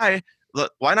crazy high.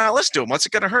 Why not listen to them? What's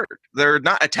it going to hurt? They're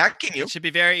not attacking you. It should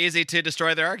be very easy to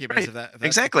destroy their arguments. Right.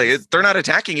 Exactly. They're not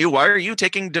attacking you. Why are you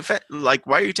taking why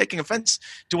are you taking offense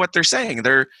to what they're saying?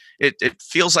 It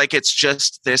feels like it's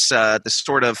just this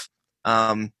sort of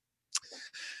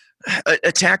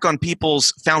attack on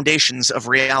people's foundations of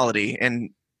reality, and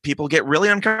people get really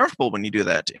uncomfortable when you do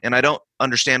that. And I don't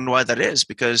understand why that is,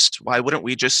 because why wouldn't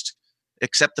we just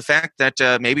accept the fact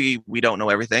that maybe we don't know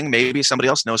everything, maybe somebody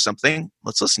else knows something,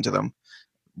 let's listen to them.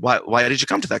 Why did you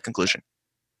come to that conclusion?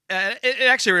 It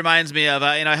actually reminds me of,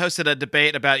 I hosted a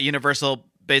debate about universal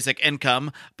basic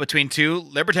income between two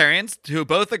libertarians who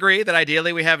both agree that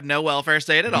ideally we have no welfare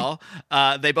state at all.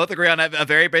 They both agree on a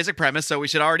very basic premise, so we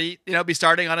should already, be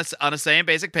starting on a same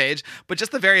basic page. But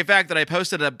just the very fact that I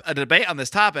posted a debate on this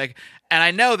topic, and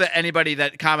I know that anybody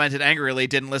that commented angrily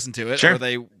didn't listen to it, Sure. or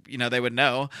they would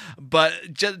know. But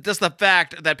just the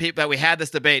fact that that we had this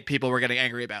debate, people were getting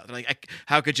angry about. They're like,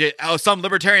 "How could you? Oh, some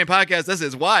libertarian podcast. This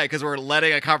is why, because we're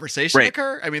letting a conversation Right.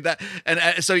 occur." I mean that,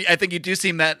 and so I think you do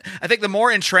seem that. I think the more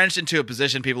entrenched into a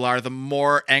position people are, the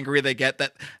more angry they get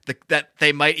that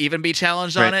they might even be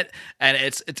challenged on Right. it, and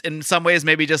it's in some ways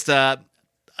maybe just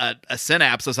a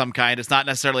synapse of some kind. It's not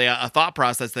necessarily a thought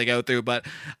process they go through, but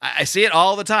I see it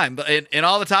all the time in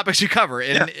all the topics you cover,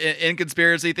 in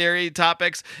conspiracy theory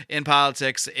topics, in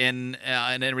politics, and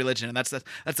in religion. And that's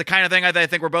the kind of thing I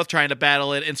think we're both trying to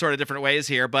battle it in sort of different ways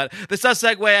here. But this does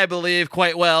segue, I believe,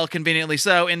 quite well, conveniently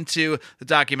so, into the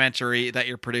documentary that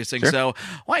you're producing. Sure. So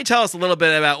why don't you tell us a little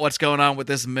bit about what's going on with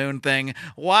this moon thing?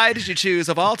 Why did you choose,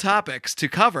 of all topics, to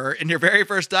cover in your very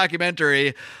first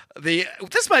documentary,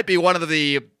 this might be one of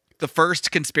the first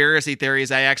conspiracy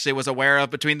theories I actually was aware of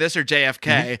between this or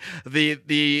JFK,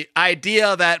 the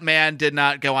idea that man did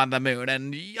not go on the moon.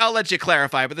 And I'll let you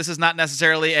clarify, but this is not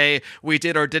necessarily a we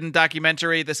did or didn't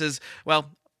documentary. This is, well,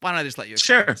 why don't I just let you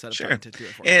explain instead of trying to do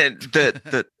it for me? And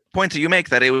the point that you make,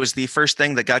 that it was the first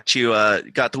thing that got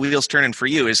the wheels turning for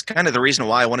you, is kind of the reason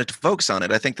why I wanted to focus on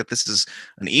it. I think that this is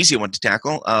an easy one to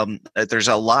tackle. There's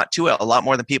a lot to it, a lot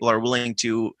more than people are willing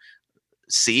to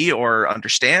see or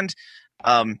understand.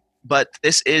 But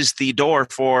this is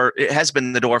it has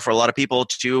been the door for a lot of people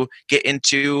to get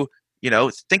into,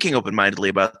 thinking open-mindedly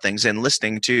about things and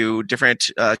listening to different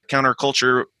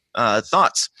counterculture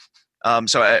thoughts.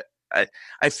 So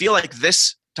I feel like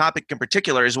this topic in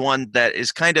particular is one that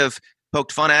is kind of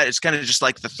poked fun at. It's kind of just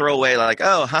like the throwaway, like,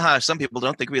 oh, haha, some people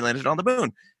don't think we landed on the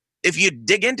moon. If you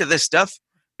dig into this stuff,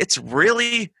 it's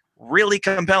really, really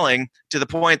compelling, to the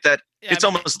point that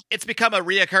it's become a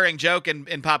reoccurring joke in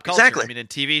pop culture. Exactly. I mean, in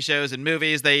TV shows and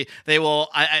movies, they will.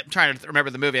 I'm trying to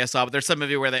remember the movie I saw, but there's some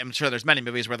movie where I'm sure there's many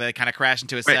movies where they kind of crash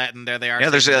into a set, and there they are.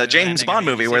 Yeah, there's a James Bond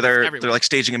movie where they're everywhere. like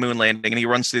staging a moon landing, and he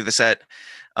runs through the set.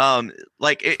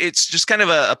 It's just kind of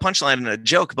a punchline and a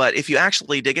joke. But if you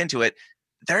actually dig into it,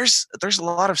 there's a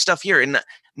lot of stuff here, and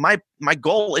my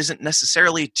goal isn't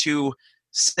necessarily to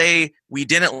say we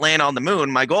didn't land on the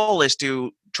moon. My goal is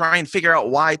to try and figure out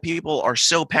why people are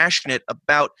so passionate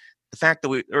about the fact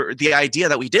that or the idea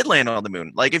that we did land on the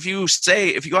moon. Like, if you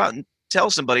go out and tell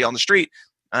somebody on the street,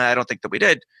 I don't think that we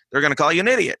did, they're going to call you an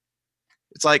idiot.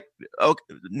 It's like, okay,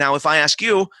 now if I ask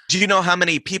you, do you know how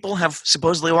many people have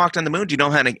supposedly walked on the moon? Do you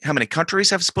know how many countries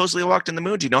have supposedly walked on the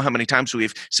moon? Do you know how many times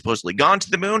we've supposedly gone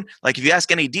to the moon? Like, if you ask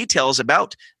any details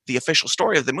about the official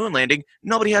story of the moon landing,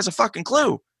 nobody has a fucking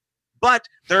clue. But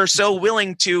they're so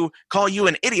willing to call you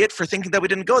an idiot for thinking that we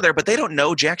didn't go there, but they don't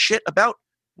know jack shit about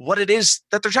what it is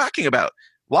that they're talking about.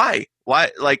 Why?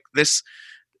 Like this,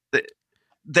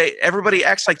 everybody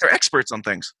acts like they're experts on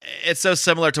things. It's so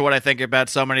similar to what I think about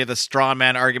so many of the straw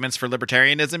man arguments for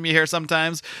libertarianism you hear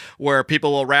sometimes, where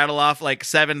people will rattle off like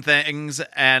 7 things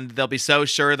and they'll be so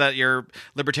sure that your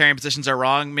libertarian positions are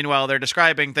wrong. Meanwhile, they're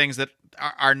describing things that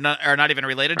are not even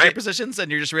related to your positions, and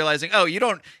you're just realizing, oh,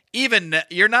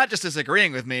 you're not just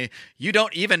disagreeing with me, you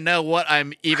don't even know what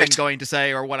I'm even going to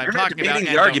say or what I'm talking about.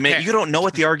 The argument, you don't know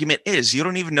what the argument is. You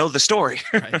don't even know the story.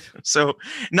 Right. So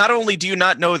not only do you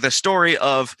not know the story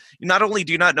not only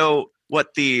do you not know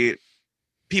what the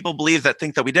people believe that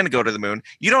think that we didn't go to the moon,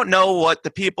 you don't know what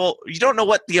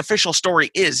the official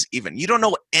story is even. You don't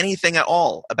know anything at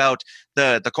all about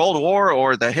the Cold War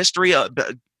or the history of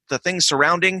the things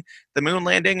surrounding the moon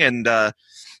landing and the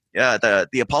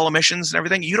Apollo missions and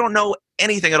everything. You don't know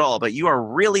anything at all, but you are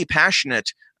really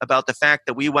passionate about the fact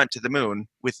that we went to the moon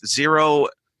with zero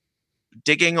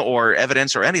digging or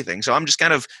evidence or anything. So I'm just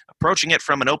kind of approaching it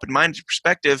from an open-minded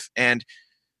perspective, and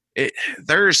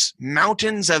there's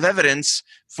mountains of evidence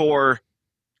for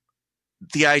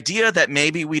the idea that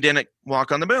maybe we didn't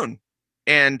walk on the moon.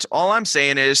 And all I'm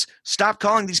saying is stop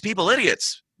calling these people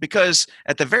idiots, because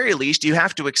at the very least, you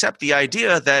have to accept the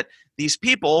idea that these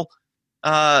people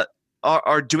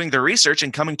are doing their research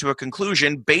and coming to a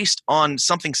conclusion based on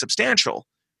something substantial.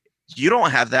 You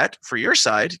don't have that for your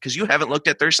side because you haven't looked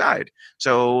at their side.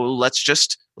 So let's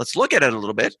look at it a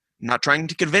little bit. I'm not trying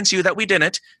to convince you that we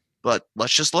didn't, but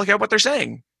let's just look at what they're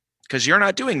saying, because you're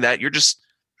not doing that. You're just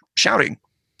shouting.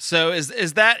 So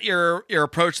is that your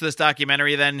approach to this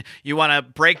documentary then? You want to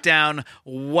break down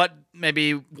what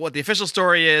the official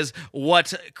story is,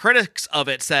 what critics of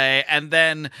it say, and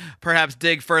then perhaps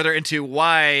dig further into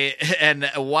why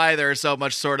there's so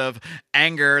much sort of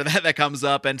anger that comes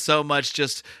up and so much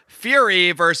just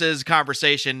fury versus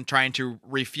conversation trying to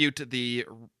refute the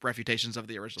refutations of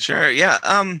the original story. Sure, yeah.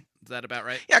 Is that about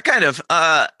right? Yeah, kind of.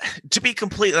 To be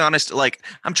completely honest, like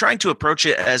I'm trying to approach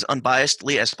it as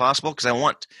unbiasedly as possible because I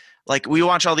want, like, I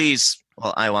watch all these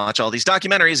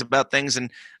documentaries about things,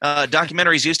 and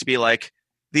documentaries used to be like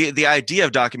the idea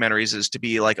of documentaries is to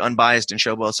be like unbiased and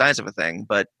show both sides of a thing,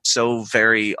 but so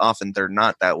very often they're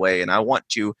not that way, and I want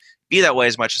to be that way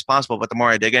as much as possible. But the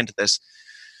more I dig into this,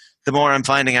 the more I'm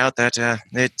finding out that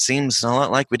it seems a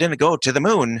lot like we didn't go to the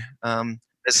moon,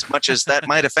 as much as that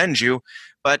might offend you.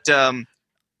 But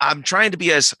I'm trying to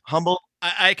be as humble.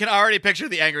 I can already picture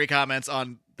the angry comments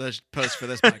on the post for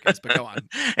this podcast, but go on.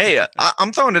 Hey,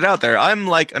 I'm throwing it out there. I'm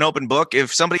like an open book.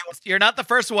 If somebody wants... You're not the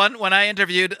first one. When I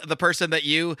interviewed the person that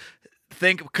you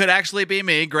think could actually be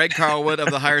me, Greg Carlwood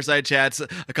of the Higher Side Chats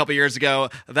a couple years ago,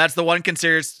 that's the one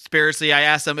conspiracy I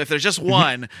asked him if there's just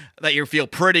one that you feel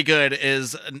pretty good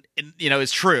is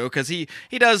true, because he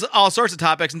does all sorts of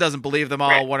topics and doesn't believe them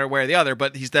all one way or the other,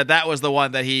 but he said that was the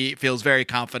one that he feels very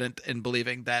confident in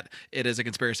believing that it is a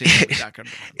conspiracy.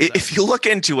 If you look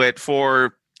into it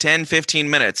for 10, 15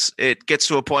 minutes, it gets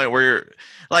to a point where you're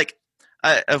like,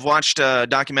 I've watched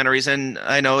documentaries, and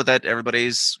I know that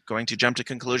everybody's going to jump to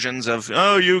conclusions of,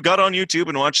 oh, you got on YouTube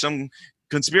and watched some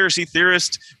conspiracy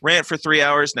theorist rant for 3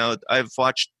 hours. No, I've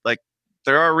watched, like,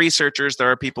 there are researchers, there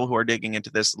are people who are digging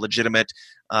into this, legitimate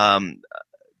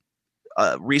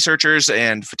researchers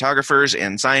and photographers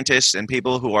and scientists and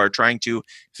people who are trying to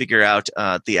figure out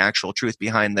the actual truth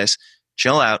behind this.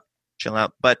 Chill out.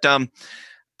 But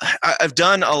I've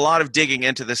done a lot of digging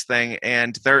into this thing,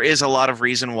 and there is a lot of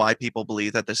reason why people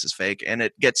believe that this is fake. And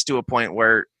it gets to a point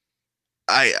where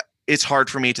it's hard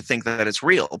for me to think that it's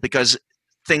real, because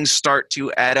things start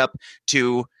to add up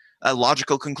to a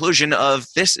logical conclusion of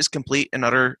this is complete and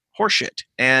utter horseshit.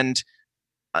 And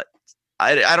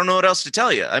I don't know what else to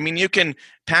tell you. I mean, you can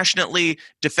passionately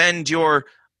defend your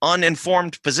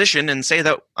uninformed position and say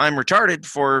that I'm retarded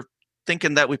for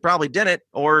thinking that we probably didn't,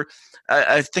 or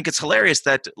I think it's hilarious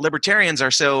that libertarians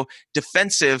are so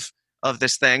defensive of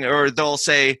this thing, or they'll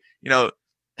say, I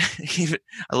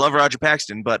love Roger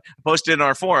Paxton, but I posted in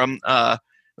our forum,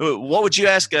 what would you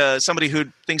ask somebody who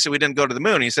thinks that we didn't go to the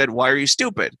moon? He said, why are you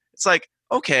stupid? It's like,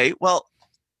 okay, well,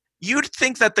 you'd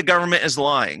think that the government is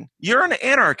lying. You're an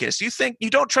anarchist. You think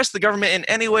you don't trust the government in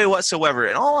any way whatsoever.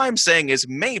 And all I'm saying is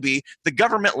maybe the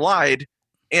government lied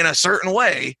in a certain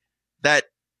way that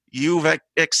you've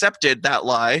accepted that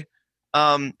lie,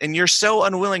 and you're so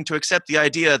unwilling to accept the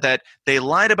idea that they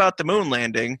lied about the moon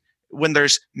landing when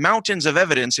there's mountains of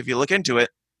evidence, if you look into it,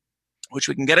 which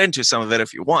we can get into some of it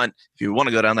if you want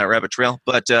to go down that rabbit trail.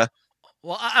 But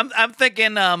well, I'm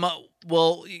thinking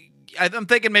I'm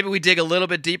thinking maybe we dig a little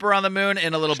bit deeper on the moon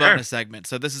in a little bonus segment.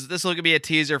 So this will be a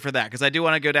teaser for that, because I do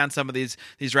want to go down some of these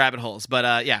rabbit holes.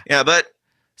 But yeah, but.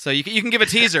 So you can give a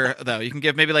teaser though. You can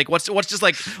give maybe like what's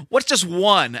just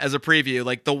one as a preview,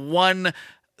 like the one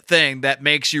thing that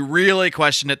makes you really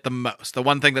question it the most, the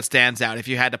one thing that stands out. If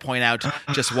you had to point out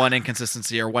just one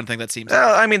inconsistency or one thing that seems.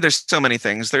 I mean, there's so many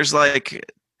things. There's like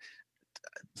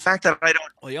the fact that I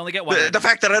don't. Well, you only get one. The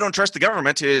fact that I don't trust the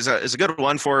government is a good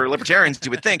one for libertarians,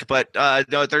 you would think. But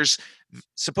no, there's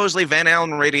supposedly Van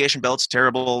Allen radiation belts,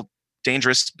 terrible,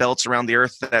 dangerous belts around the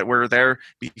earth that were there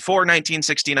before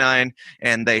 1969,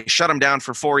 and they shut them down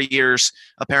for 4 years,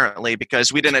 apparently,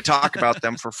 because we didn't talk about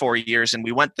them for 4 years, and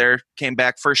we went there, came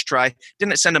back first try,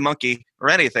 didn't send a monkey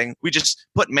or anything. We just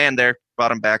put man there,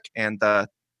 brought him back, and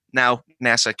now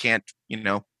NASA can't,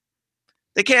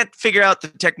 they can't figure out the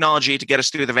technology to get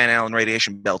us through the Van Allen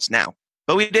radiation belts now.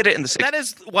 But we did it in the 60s. That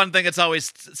is one thing that's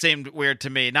always seemed weird to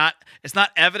me. It's not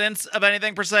evidence of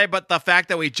anything per se, but the fact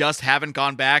that we just haven't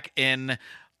gone back in,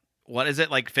 what is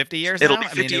it, like 50 years It'll now?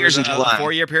 be 50 years in July. A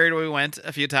 4-year period where we went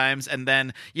a few times, and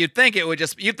then you'd think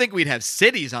we'd have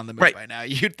cities on the moon by now.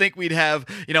 You'd think we'd have,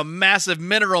 massive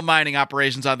mineral mining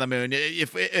operations on the moon.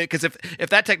 Because if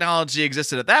that technology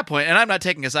existed at that point, and I'm not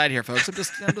taking a side here, folks.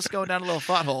 I'm just going down a little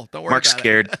thought hole. Don't worry Mark's about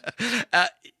scared. it.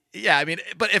 Yeah, I mean,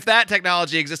 but if that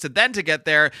technology existed then to get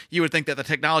there, you would think that the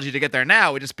technology to get there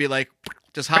now would just be like,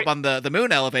 just hop on the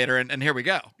moon elevator and here we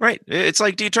go. Right. It's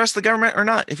like, do you trust the government or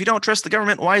not? If you don't trust the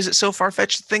government, why is it so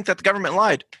far-fetched to think that the government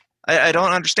lied? I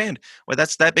don't understand why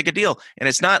that's that big a deal. And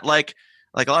it's not like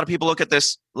a lot of people look at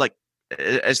this like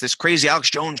as this crazy Alex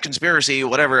Jones conspiracy,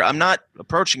 whatever. I'm not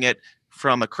approaching it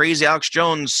from a crazy Alex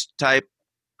Jones type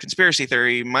conspiracy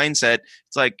theory mindset,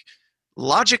 it's like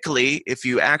logically, if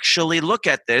you actually look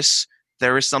at this,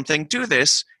 there is something to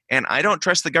this, and I don't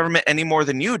trust the government any more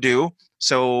than you do.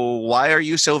 So why are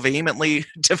you so vehemently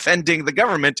defending the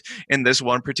government in this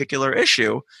one particular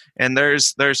issue? And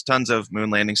there's tons of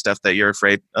moon landing stuff that you're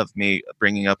afraid of me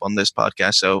bringing up on this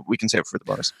podcast, so we can save it for the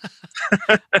bonus.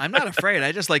 I'm not afraid.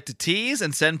 I just like to tease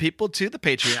and send people to the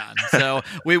Patreon. So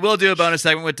we will do a bonus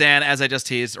segment with Dan, as I just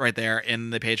teased right there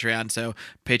in the Patreon. So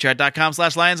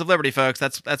patreon.com/Lions of Liberty, folks.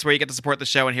 That's where you get to support the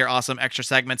show and hear awesome extra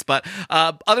segments. But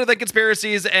other than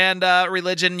conspiracies and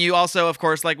religion, you also, of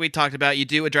course, like we talked about, you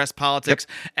do address politics.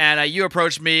 And you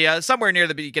approached me somewhere near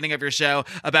the beginning of your show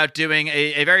about doing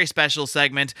a very special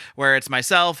segment where it's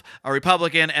myself, a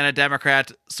Republican, and a Democrat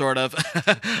sort of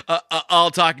all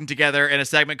talking together in a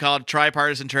segment called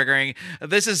Tripartisan Triggering.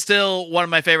 This is still one of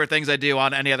my favorite things I do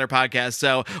on any other podcast.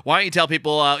 So why don't you tell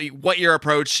people what your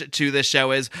approach to this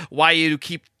show is, why you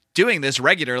keep doing this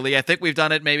regularly. I think we've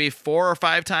done it maybe 4 or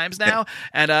 5 times now,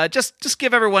 and just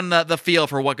give everyone the feel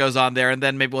for what goes on there, and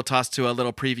then maybe we'll toss to a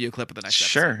little preview clip of the next episode.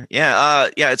 Sure. Yeah.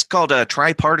 It's called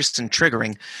Tripartisan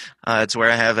Triggering. It's where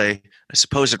I have a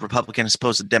supposed Republican, a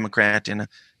supposed Democrat, and a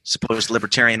supposed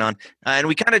Libertarian on, and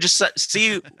we kind of just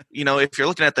see, if you're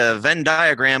looking at the Venn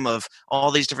diagram of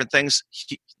all these different things,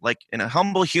 like in a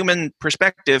humble human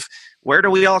perspective, where do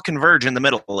we all converge in the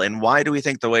middle, and why do we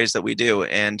think the ways that we do?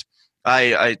 And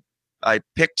I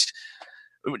picked,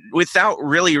 without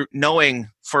really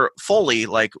knowing for fully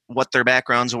like what their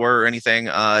backgrounds were or anything,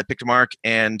 I picked Mark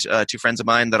and 2 friends of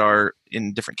mine that are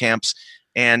in different camps,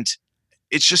 and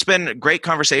it's just been great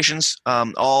conversations.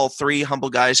 All 3 humble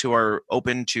guys who are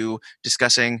open to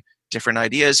discussing different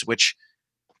ideas, which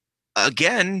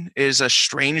again is a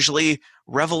strangely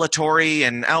revelatory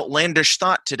and outlandish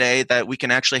thought today, that we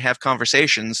can actually have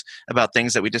conversations about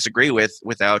things that we disagree with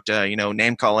without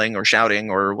name calling or shouting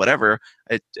or whatever.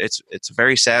 It's a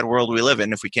very sad world we live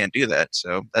in if we can't do that.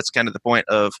 So that's kind of the point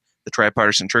of the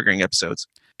Tripartisan Triggering episodes.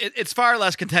 It's far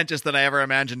less contentious than I ever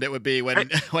imagined it would be when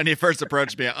you first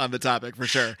approached me on the topic, for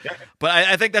sure. But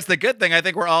I think that's the good thing. I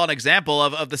think we're all an example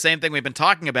of the same thing we've been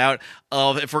talking about,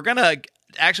 of if we're going to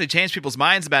actually change people's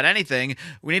minds about anything,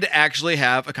 we need to actually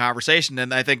have a conversation.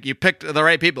 And I think you picked the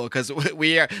right people, because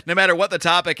we are, no matter what the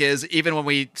topic is, even when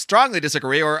we strongly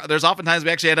disagree, or there's oftentimes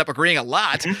we actually end up agreeing a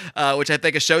lot, which I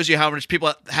think shows you how much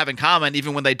people have in common,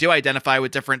 even when they do identify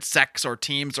with different sects or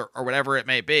teams or whatever it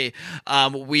may be.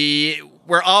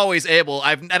 We're always able,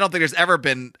 I don't think there's ever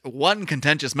been one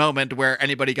contentious moment where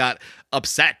anybody got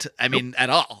upset. I mean, at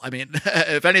all. I mean,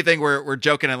 if anything, we're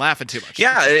joking and laughing too much.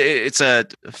 Yeah, it's a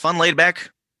fun, laid back,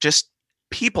 just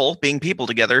people being people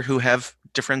together who have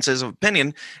differences of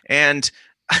opinion. And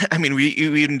I mean, we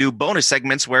even do bonus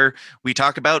segments where we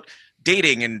talk about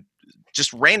dating and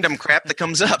just random crap that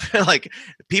comes up. Like,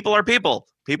 people are people.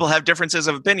 People have differences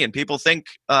of opinion. People think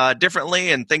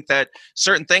differently and think that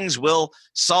certain things will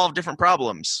solve different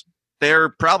problems. They're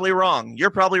probably wrong.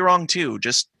 You're probably wrong too.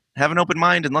 Just have an open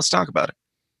mind and let's talk about it.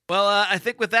 Well, I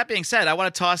think with that being said, I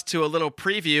want to toss to a little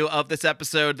preview of this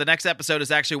episode. The next episode is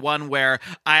actually one where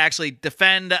I actually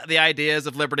defend the ideas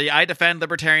of liberty. I defend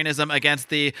libertarianism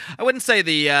against I wouldn't say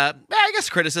the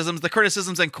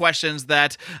criticisms and questions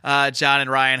that John and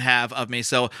Ryan have of me.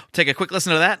 So take a quick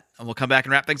listen to that, and we'll come back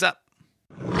and wrap things up.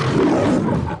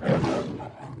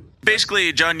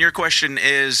 Basically, John, your question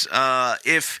is,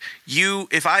 if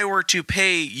I were to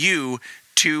pay you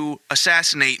to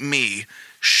assassinate me,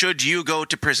 should you go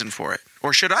to prison for it?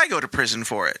 Or should I go to prison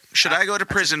for it? Should I go to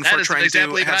prison for trying to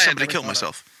have somebody kill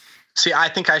myself? See, I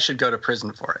think I should go to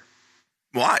prison for it.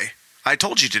 Why? I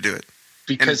told you to do it.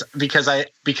 Because I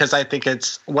think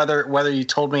it's whether you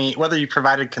told me, whether you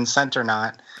provided consent or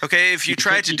not. Okay, if you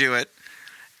tried to do it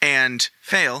and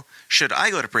fail, should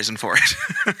I go to prison for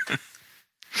it?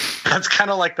 That's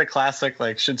kind of like the classic,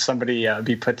 like, should somebody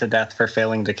be put to death for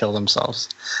failing to kill themselves?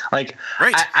 Like,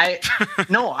 right.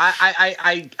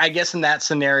 I guess in that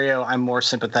scenario, I'm more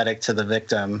sympathetic to the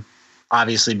victim,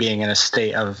 obviously being in a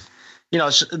state of,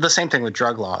 it's the same thing with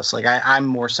drug laws. Like, I'm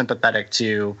more sympathetic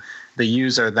to the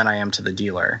user than I am to the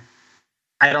dealer.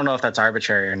 I don't know if that's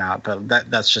arbitrary or not, but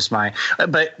that's just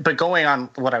but going on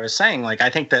what I was saying, like, I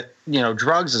think that,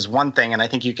 drugs is one thing. And I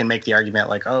think you can make the argument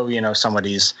like,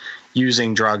 somebody's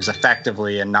using drugs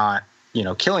effectively and not,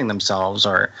 killing themselves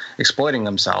or exploiting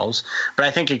themselves. But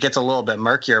I think it gets a little bit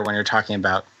murkier when you're talking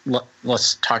about,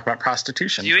 let's talk about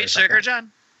prostitution. Do you eat sugar,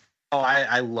 John? Oh,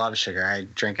 I love sugar. I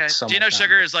drink so much. Do you know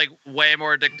sugar is like way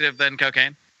more addictive than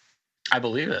cocaine? I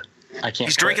believe it. I can't.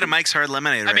 He's drinking a Mike's Hard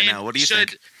Lemonade now. What do you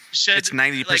think? It's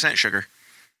 90% sugar.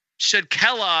 should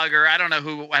Kellogg, or I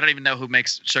don't even know who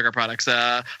makes sugar products,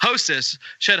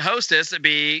 should Hostess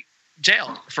be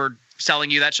jailed for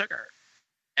selling you that sugar?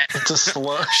 It's a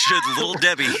slur. Should Little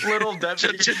Debbie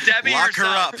Should Debbie lock her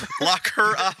up? herself- Lock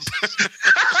her up.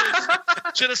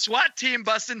 Should a SWAT team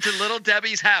bust into Little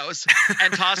Debbie's house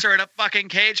and toss her in a fucking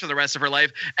cage for the rest of her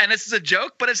life? And this is a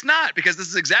joke, but it's not, because this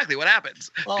is exactly what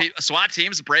happens. Well- SWAT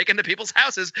teams break into people's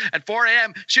houses at 4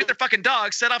 a.m., shoot their fucking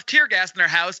dogs, set off tear gas in their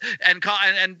house, and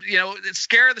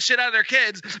scare the shit out of their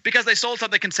kids because they sold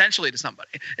something consensually to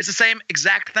somebody. It's the same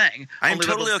exact thing. I'm only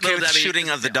totally okay Little with Debbie shooting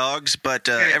is of the jailed. dogs, but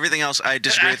everything else I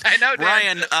disagree with. I know,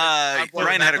 Dan.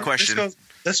 Ryan had a question.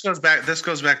 This goes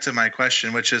back to my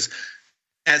question, which is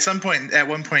at one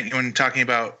point when talking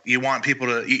about you want people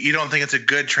to, you don't think it's a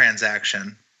good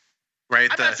transaction, right?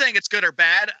 I'm not saying it's good or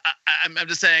bad. I'm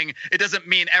just saying it doesn't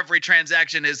mean every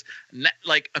transaction is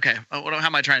okay. How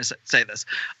am I trying to say this?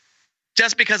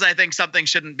 Just because I think something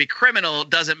shouldn't be criminal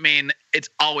doesn't mean it's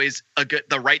always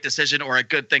the right decision or a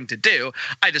good thing to do.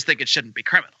 I just think it shouldn't be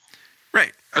criminal.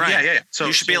 Right. Ryan, yeah. So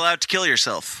you should be allowed to kill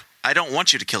yourself. I don't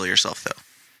want you to kill yourself, though,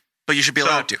 but you should be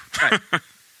allowed to.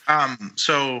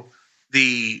 So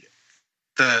the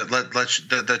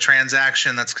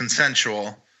transaction that's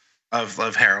consensual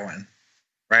of heroin,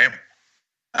 right?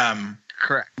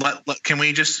 Correct. Can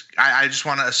we just? I just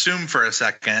want to assume for a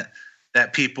second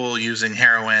that people using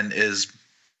heroin is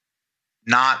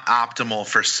not optimal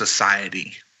for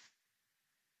society,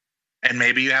 and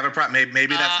maybe you have a problem.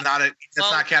 Maybe that's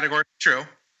not categorically true.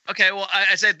 Okay, well,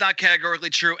 I say it's not categorically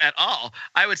true at all.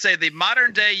 I would say the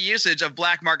modern day usage of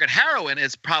black market heroin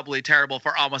is probably terrible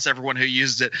for almost everyone who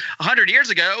uses it. 100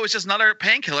 years ago, it was just another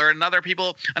painkiller, another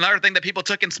thing that people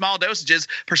took in small dosages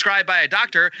prescribed by a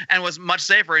doctor, and was much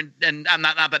safer. And I'm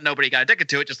not that nobody got addicted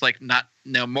to it, just like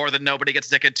more than nobody gets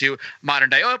addicted to modern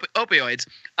day opioids.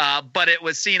 But it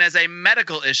was seen as a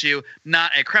medical issue,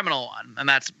 not a criminal one, and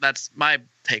that's my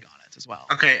take on it as well.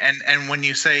 Okay, and when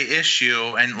you say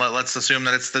issue, and let's assume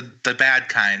that it's the bad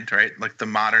kind, right? Like the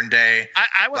modern day.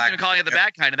 I wasn't even calling it the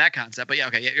bad kind in that concept, but yeah,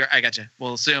 okay, I got you.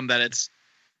 We'll assume that it's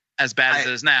as bad as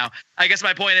it is now. I guess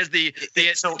my point is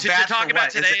to talk about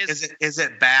today's. Is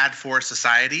it bad for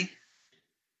society?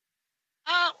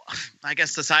 I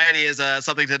guess society is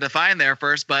something to define there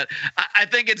first, but I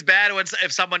think it's bad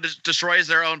if someone destroys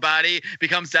their own body,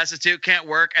 becomes destitute, can't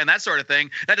work, and that sort of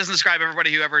thing. That doesn't describe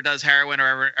everybody who ever does heroin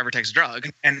or ever takes a drug.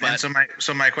 And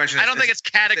so my question is, I don't think it's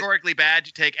categorically bad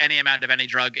to take any amount of any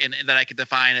drug that I could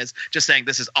define as just saying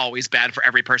this is always bad for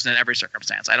every person in every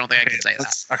circumstance. I don't think I can say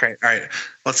that. Okay, all right.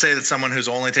 Let's say that someone who's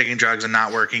only taking drugs and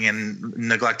not working and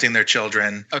neglecting their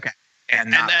children. Okay.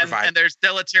 And providing. And there's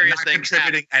deleterious not things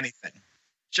contributing anything.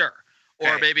 Sure. Or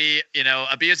Okay. maybe,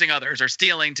 abusing others or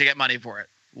stealing to get money for it.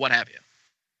 What have you?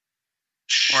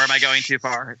 Or am I going too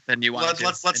far than you want to?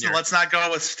 Let's not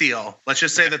go with steal. Let's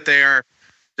just say that they're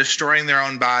destroying their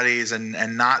own bodies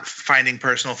and not finding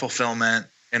personal fulfillment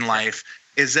in life.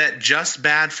 Is that just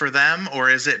bad for them, or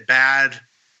is it bad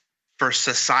for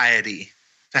society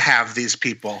to have these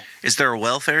people? Is there a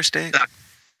welfare state?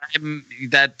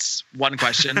 That's one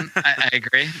question. I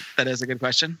agree. That is a good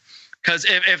question. Because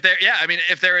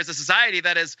if there is a society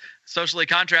that is socially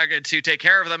contracted to take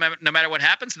care of them no matter what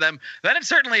happens to them, then it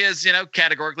certainly is,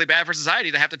 categorically bad for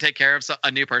society to have to take care of a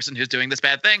new person who's doing this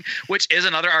bad thing, which is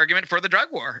another argument for the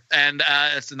drug war. And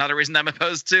it's another reason I'm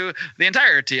opposed to the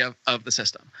entirety of the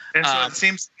system. And so it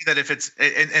seems to me that if it's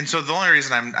and so the only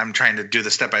reason I'm trying to do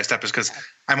this step by step is because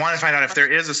I want to find out if there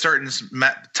is a certain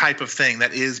type of thing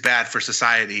that is bad for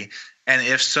society, and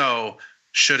if so,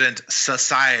 shouldn't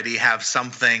society have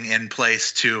something in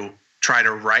place to try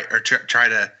to right or try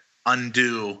to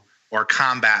undo or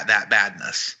combat that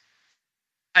badness?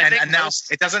 And now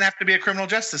it doesn't have to be a criminal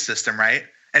justice system, right?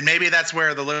 And maybe that's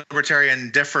where the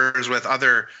libertarian differs with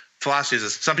other philosophies.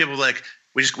 Is some people like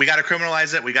we got to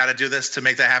criminalize it, we got to do this to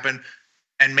make that happen.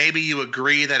 And maybe you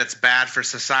agree that it's bad for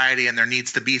society and there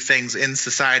needs to be things in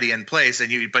society in place,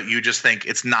 but you just think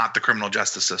it's not the criminal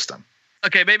justice system.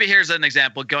 Okay, maybe here's an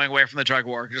example going away from the drug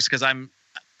war, just because I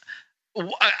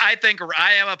think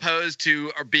I am opposed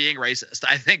to being racist.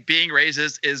 I think being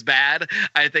racist is bad.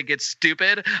 I think it's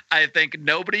stupid. I think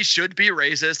nobody should be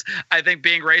racist. I think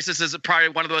being racist is probably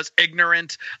one of the most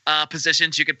ignorant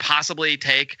positions you could possibly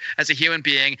take as a human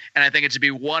being, and I think it should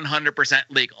be 100%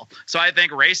 legal. So I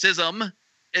think racism,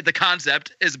 the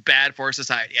concept, is bad for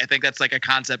society. I think that's like a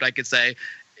concept I could say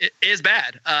is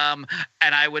bad. And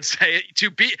I would say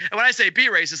when I say be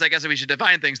racist, I guess we should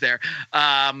define things there.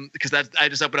 Because I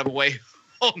just opened up a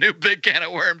whole new big can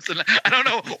of worms. And I don't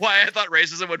know why I thought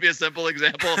racism would be a simple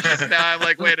example. Now I'm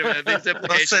like, wait a minute. These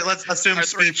implications Let's assume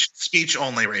speech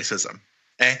only racism.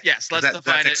 Yes, Does let's that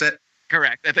define fix it.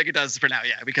 Correct. I think it does for now,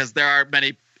 yeah, because there are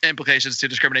many implications to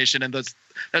discrimination, and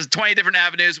there's 20 different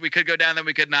avenues we could go down, then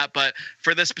we could not. But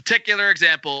for this particular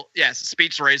example, yes,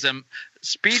 speech racism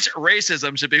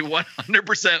should be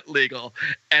 100% legal,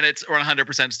 and it's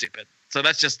 100% stupid. So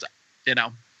that's just,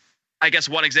 I guess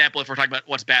one example if we're talking about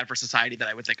what's bad for society that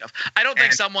I would think of. I don't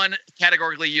think someone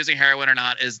categorically using heroin or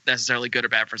not is necessarily good or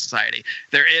bad for society.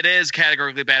 It is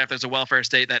categorically bad if there's a welfare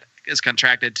state that is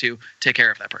contracted to take care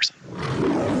of that person.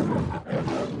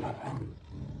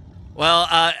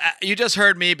 Well, you just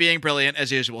heard me being brilliant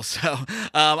as usual, so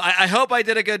I hope I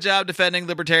did a good job defending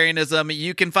libertarianism.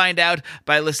 You can find out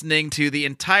by listening to the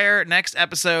entire next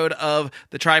episode of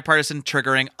the Tripartisan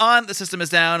Triggering on The System Is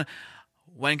Down.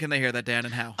 When can they hear that, Dan,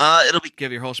 and how? It'll be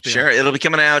Give your whole spiel. Sure, it'll be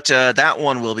coming out. That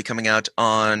one will be coming out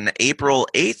on April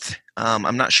 8th.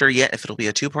 I'm not sure yet if it'll be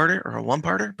a two-parter or a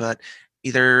one-parter, but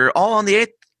either all on the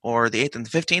 8th or the 8th and the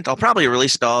 15th. I'll probably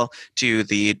release it all to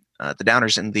the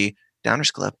Downers and the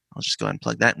Downers Club. I'll just go ahead and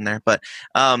plug that in there. But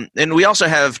and we also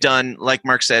have done, like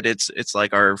Mark said, it's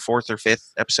like our 4th or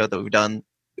 5th episode that we've done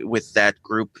with that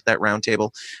group, that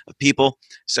roundtable of people.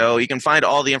 So you can find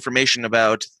all the information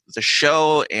about the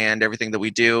show and everything that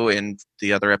we do in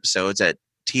the other episodes at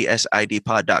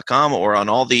tsidpod.com or on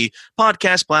all the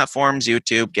podcast platforms,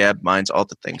 YouTube, Gab, Minds, all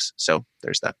the things. So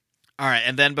there's that. All right,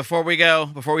 and then before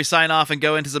we sign off and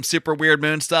go into some super weird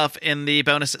moon stuff in the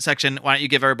bonus section, why don't you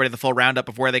give everybody the full roundup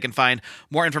of where they can find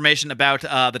more information about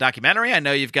the documentary? I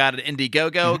know you've got an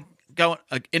Indiegogo going.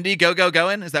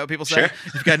 Is that what people say? Sure.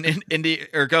 You've got an Indie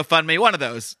or GoFundMe, one of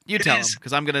those. You tell them,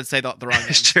 because I'm going to say the wrong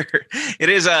name. Sure. It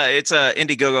is it's a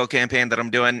Indiegogo campaign that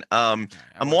I'm doing. I'm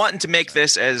wanting to make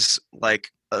this as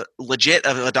legit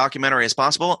of a documentary as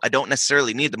possible. I don't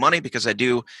necessarily need the money because I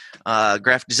do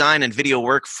graphic design and video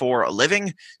work for a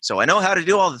living. So I know how to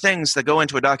do all the things that go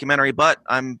into a documentary, but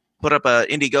I'm put up a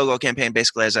Indiegogo campaign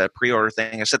basically as a pre-order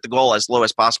thing. I set the goal as low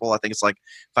as possible. I think it's like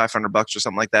 $500 or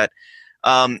something like that.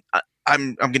 I'm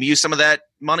going to use some of that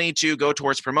money to go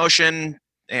towards promotion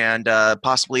and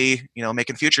possibly,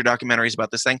 making future documentaries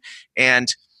about this thing.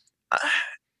 And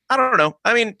I don't know.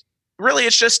 I mean, really,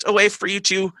 it's just a way for you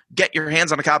to get your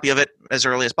hands on a copy of it as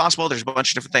early as possible. There's a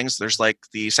bunch of different things. There's like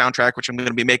the soundtrack, which I'm going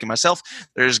to be making myself.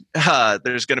 There's going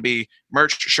to be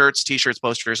merch, shirts, T-shirts,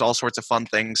 posters, all sorts of fun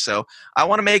things. So I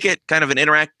want to make it kind of an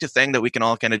interactive thing that we can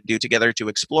all kind of do together to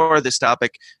explore this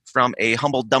topic from a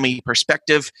humble dummy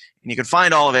perspective. And you can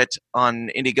find all of it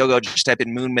on Indiegogo. Just type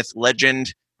in Moon Myth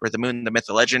Legend or the Moon, the Myth,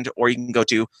 the Legend, or you can go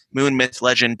to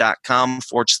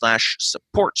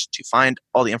moonmythlegend.com/support to find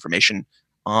all the information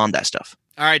on that stuff.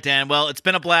 All right, Dan. Well, it's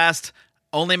been a blast.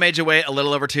 Only made you wait a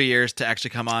little over 2 years to actually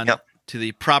come on to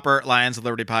the proper Lions of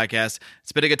Liberty podcast.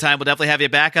 It's been a good time. We'll definitely have you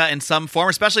back in some form,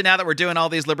 especially now that we're doing all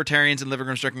these libertarians and living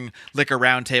room drinking liquor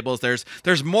roundtables.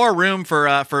 There's more room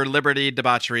for liberty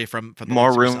debauchery from the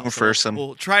more room yourself. for some.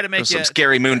 We'll try to make some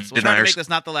scary moon we'll deniers. try to make this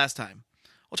not the last time.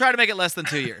 We'll try to make it less than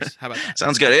 2 years. How about that?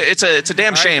 Sounds good. It's a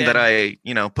damn shame Dan. that I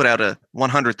put out a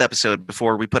 100th episode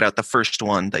before we put out the first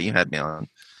one that you had me on.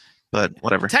 But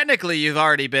whatever. Technically, you've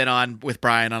already been on with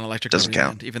Brian on Electric Doesn't Liberty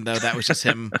Land, count. even though that was just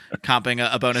him comping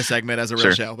a bonus segment as a real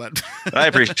Sure. show. But I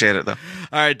appreciate it though.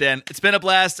 All right, Dan. It's been a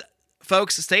blast.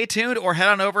 Folks, stay tuned or head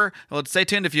on over. Well, stay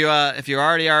tuned if you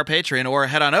already are a patron, or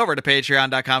head on over to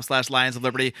patreon.com/Lions of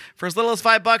Liberty. For as little as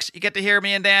 $5, you get to hear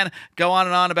me and Dan go on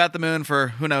and on about the moon for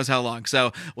who knows how long.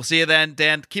 So we'll see you then.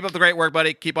 Dan, keep up the great work,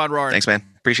 buddy. Keep on roaring. Thanks, man.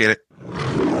 Appreciate it.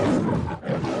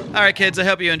 All right, kids, I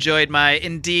hope you enjoyed my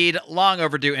indeed long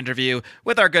overdue interview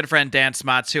with our good friend Dan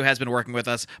Smots, who has been working with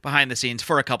us behind the scenes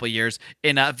for a couple years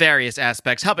in various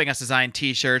aspects, helping us design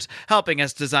T-shirts, helping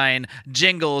us design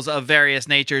jingles of various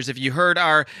natures. If you heard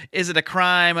our Is It a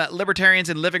Crime? Libertarians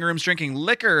in Living Rooms Drinking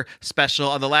Liquor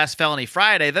special on the last Felony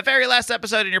Friday, the very last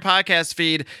episode in your podcast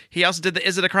feed, he also did the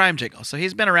Is It a Crime jingle. So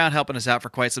he's been around helping us out for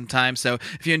quite some time. So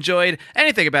if you enjoyed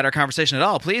anything about our conversation at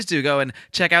all, please do go and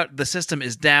check out The System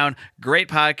Is Down. Great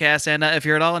podcast. And if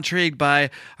you're at all intrigued by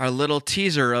our little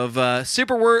teaser of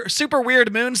super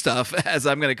weird moon stuff, as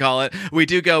I'm going to call it, we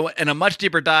do go in a much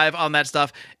deeper dive on that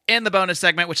stuff in the bonus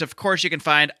segment, which of course you can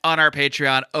find on our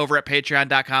Patreon over at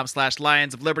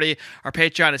patreon.com/Lions of Liberty. Our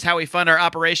Patreon is how we fund our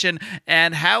operation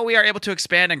and how we are able to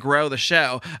expand and grow the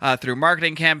show through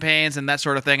marketing campaigns and that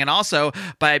sort of thing. And also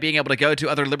by being able to go to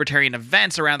other libertarian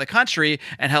events around the country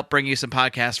and help bring you some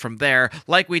podcasts from there,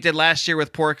 like we did last year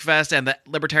with PorkFest and the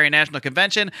Libertarian National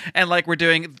Convention, and like we're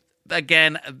doing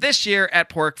again this year at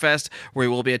PorkFest, where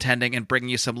we will be attending and bringing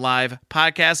you some live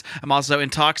podcasts. I'm also in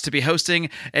talks to be hosting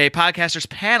a podcasters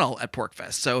panel at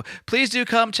PorkFest. So please do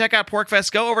come check out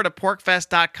PorkFest. Go over to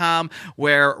porkfest.com,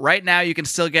 where right now you can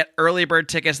still get early bird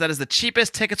tickets. That is the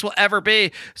cheapest tickets will ever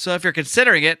be. So if you're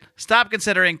considering it, stop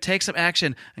considering, take some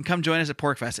action, and come join us at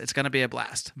PorkFest. It's going to be a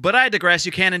blast. But I digress.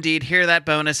 You can indeed hear that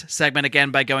bonus segment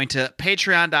again by going to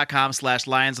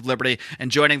patreon.com/Lions of Liberty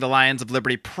and joining the Lions of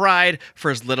Liberty Pride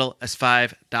for as little as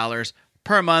 $5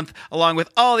 per month, along with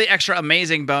all the extra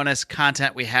amazing bonus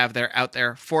content we have out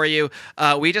there for you.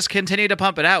 We just continue to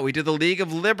pump it out. We do the League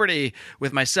of Liberty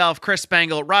with myself, Chris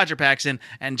Spangle, Roger Paxton,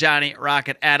 and Johnny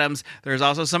Rocket Adams. There's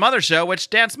also some other show,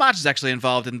 which Dan Smotch is actually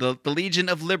involved in, the Legion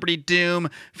of Liberty Doom,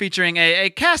 featuring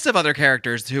a cast of other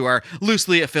characters who are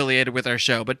loosely affiliated with our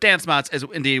show. But Dan Smotch is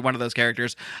indeed one of those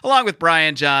characters, along with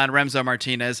Brian, John, Remzo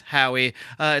Martinez, Howie.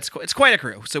 It's quite a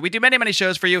crew. So we do many, many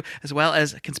shows for you, as well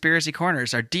as Conspiracy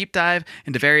Corners, our deep dive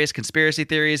into various conspiracy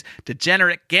theories,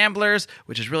 Degenerate Gamblers,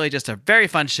 which is really just a very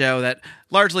fun show that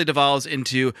largely devolves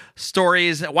into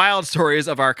stories, wild stories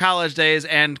of our college days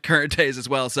and current days as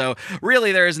well. So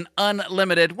really there is an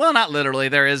unlimited, well, not literally,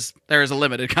 there is a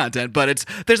limited content, but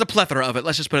there's a plethora of it.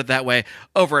 Let's just put it that way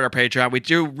over at our Patreon. We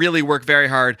do really work very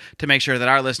hard to make sure that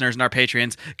our listeners and our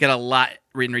Patreons get a lot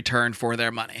in return for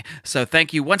their money. So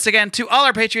thank you once again to all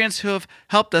our Patreons who have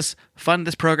helped us fund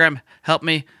this program, help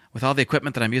me with all the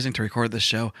equipment that I'm using to record this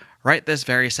show right this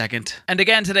very second. And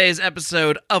again, today's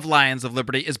episode of Lions of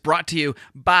Liberty is brought to you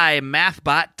by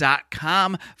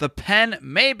MathBot.com. The pen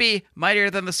may be mightier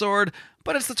than the sword,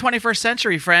 but it's the 21st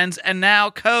century, friends, and now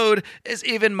code is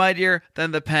even mightier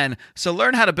than the pen. So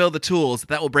learn how to build the tools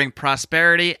that will bring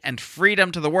prosperity and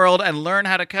freedom to the world, and learn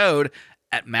how to code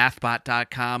at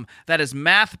MathBot.com. That is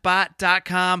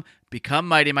MathBot.com. Become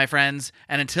mighty, my friends.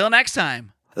 And until next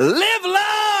time, live long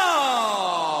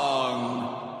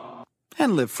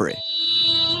and live free.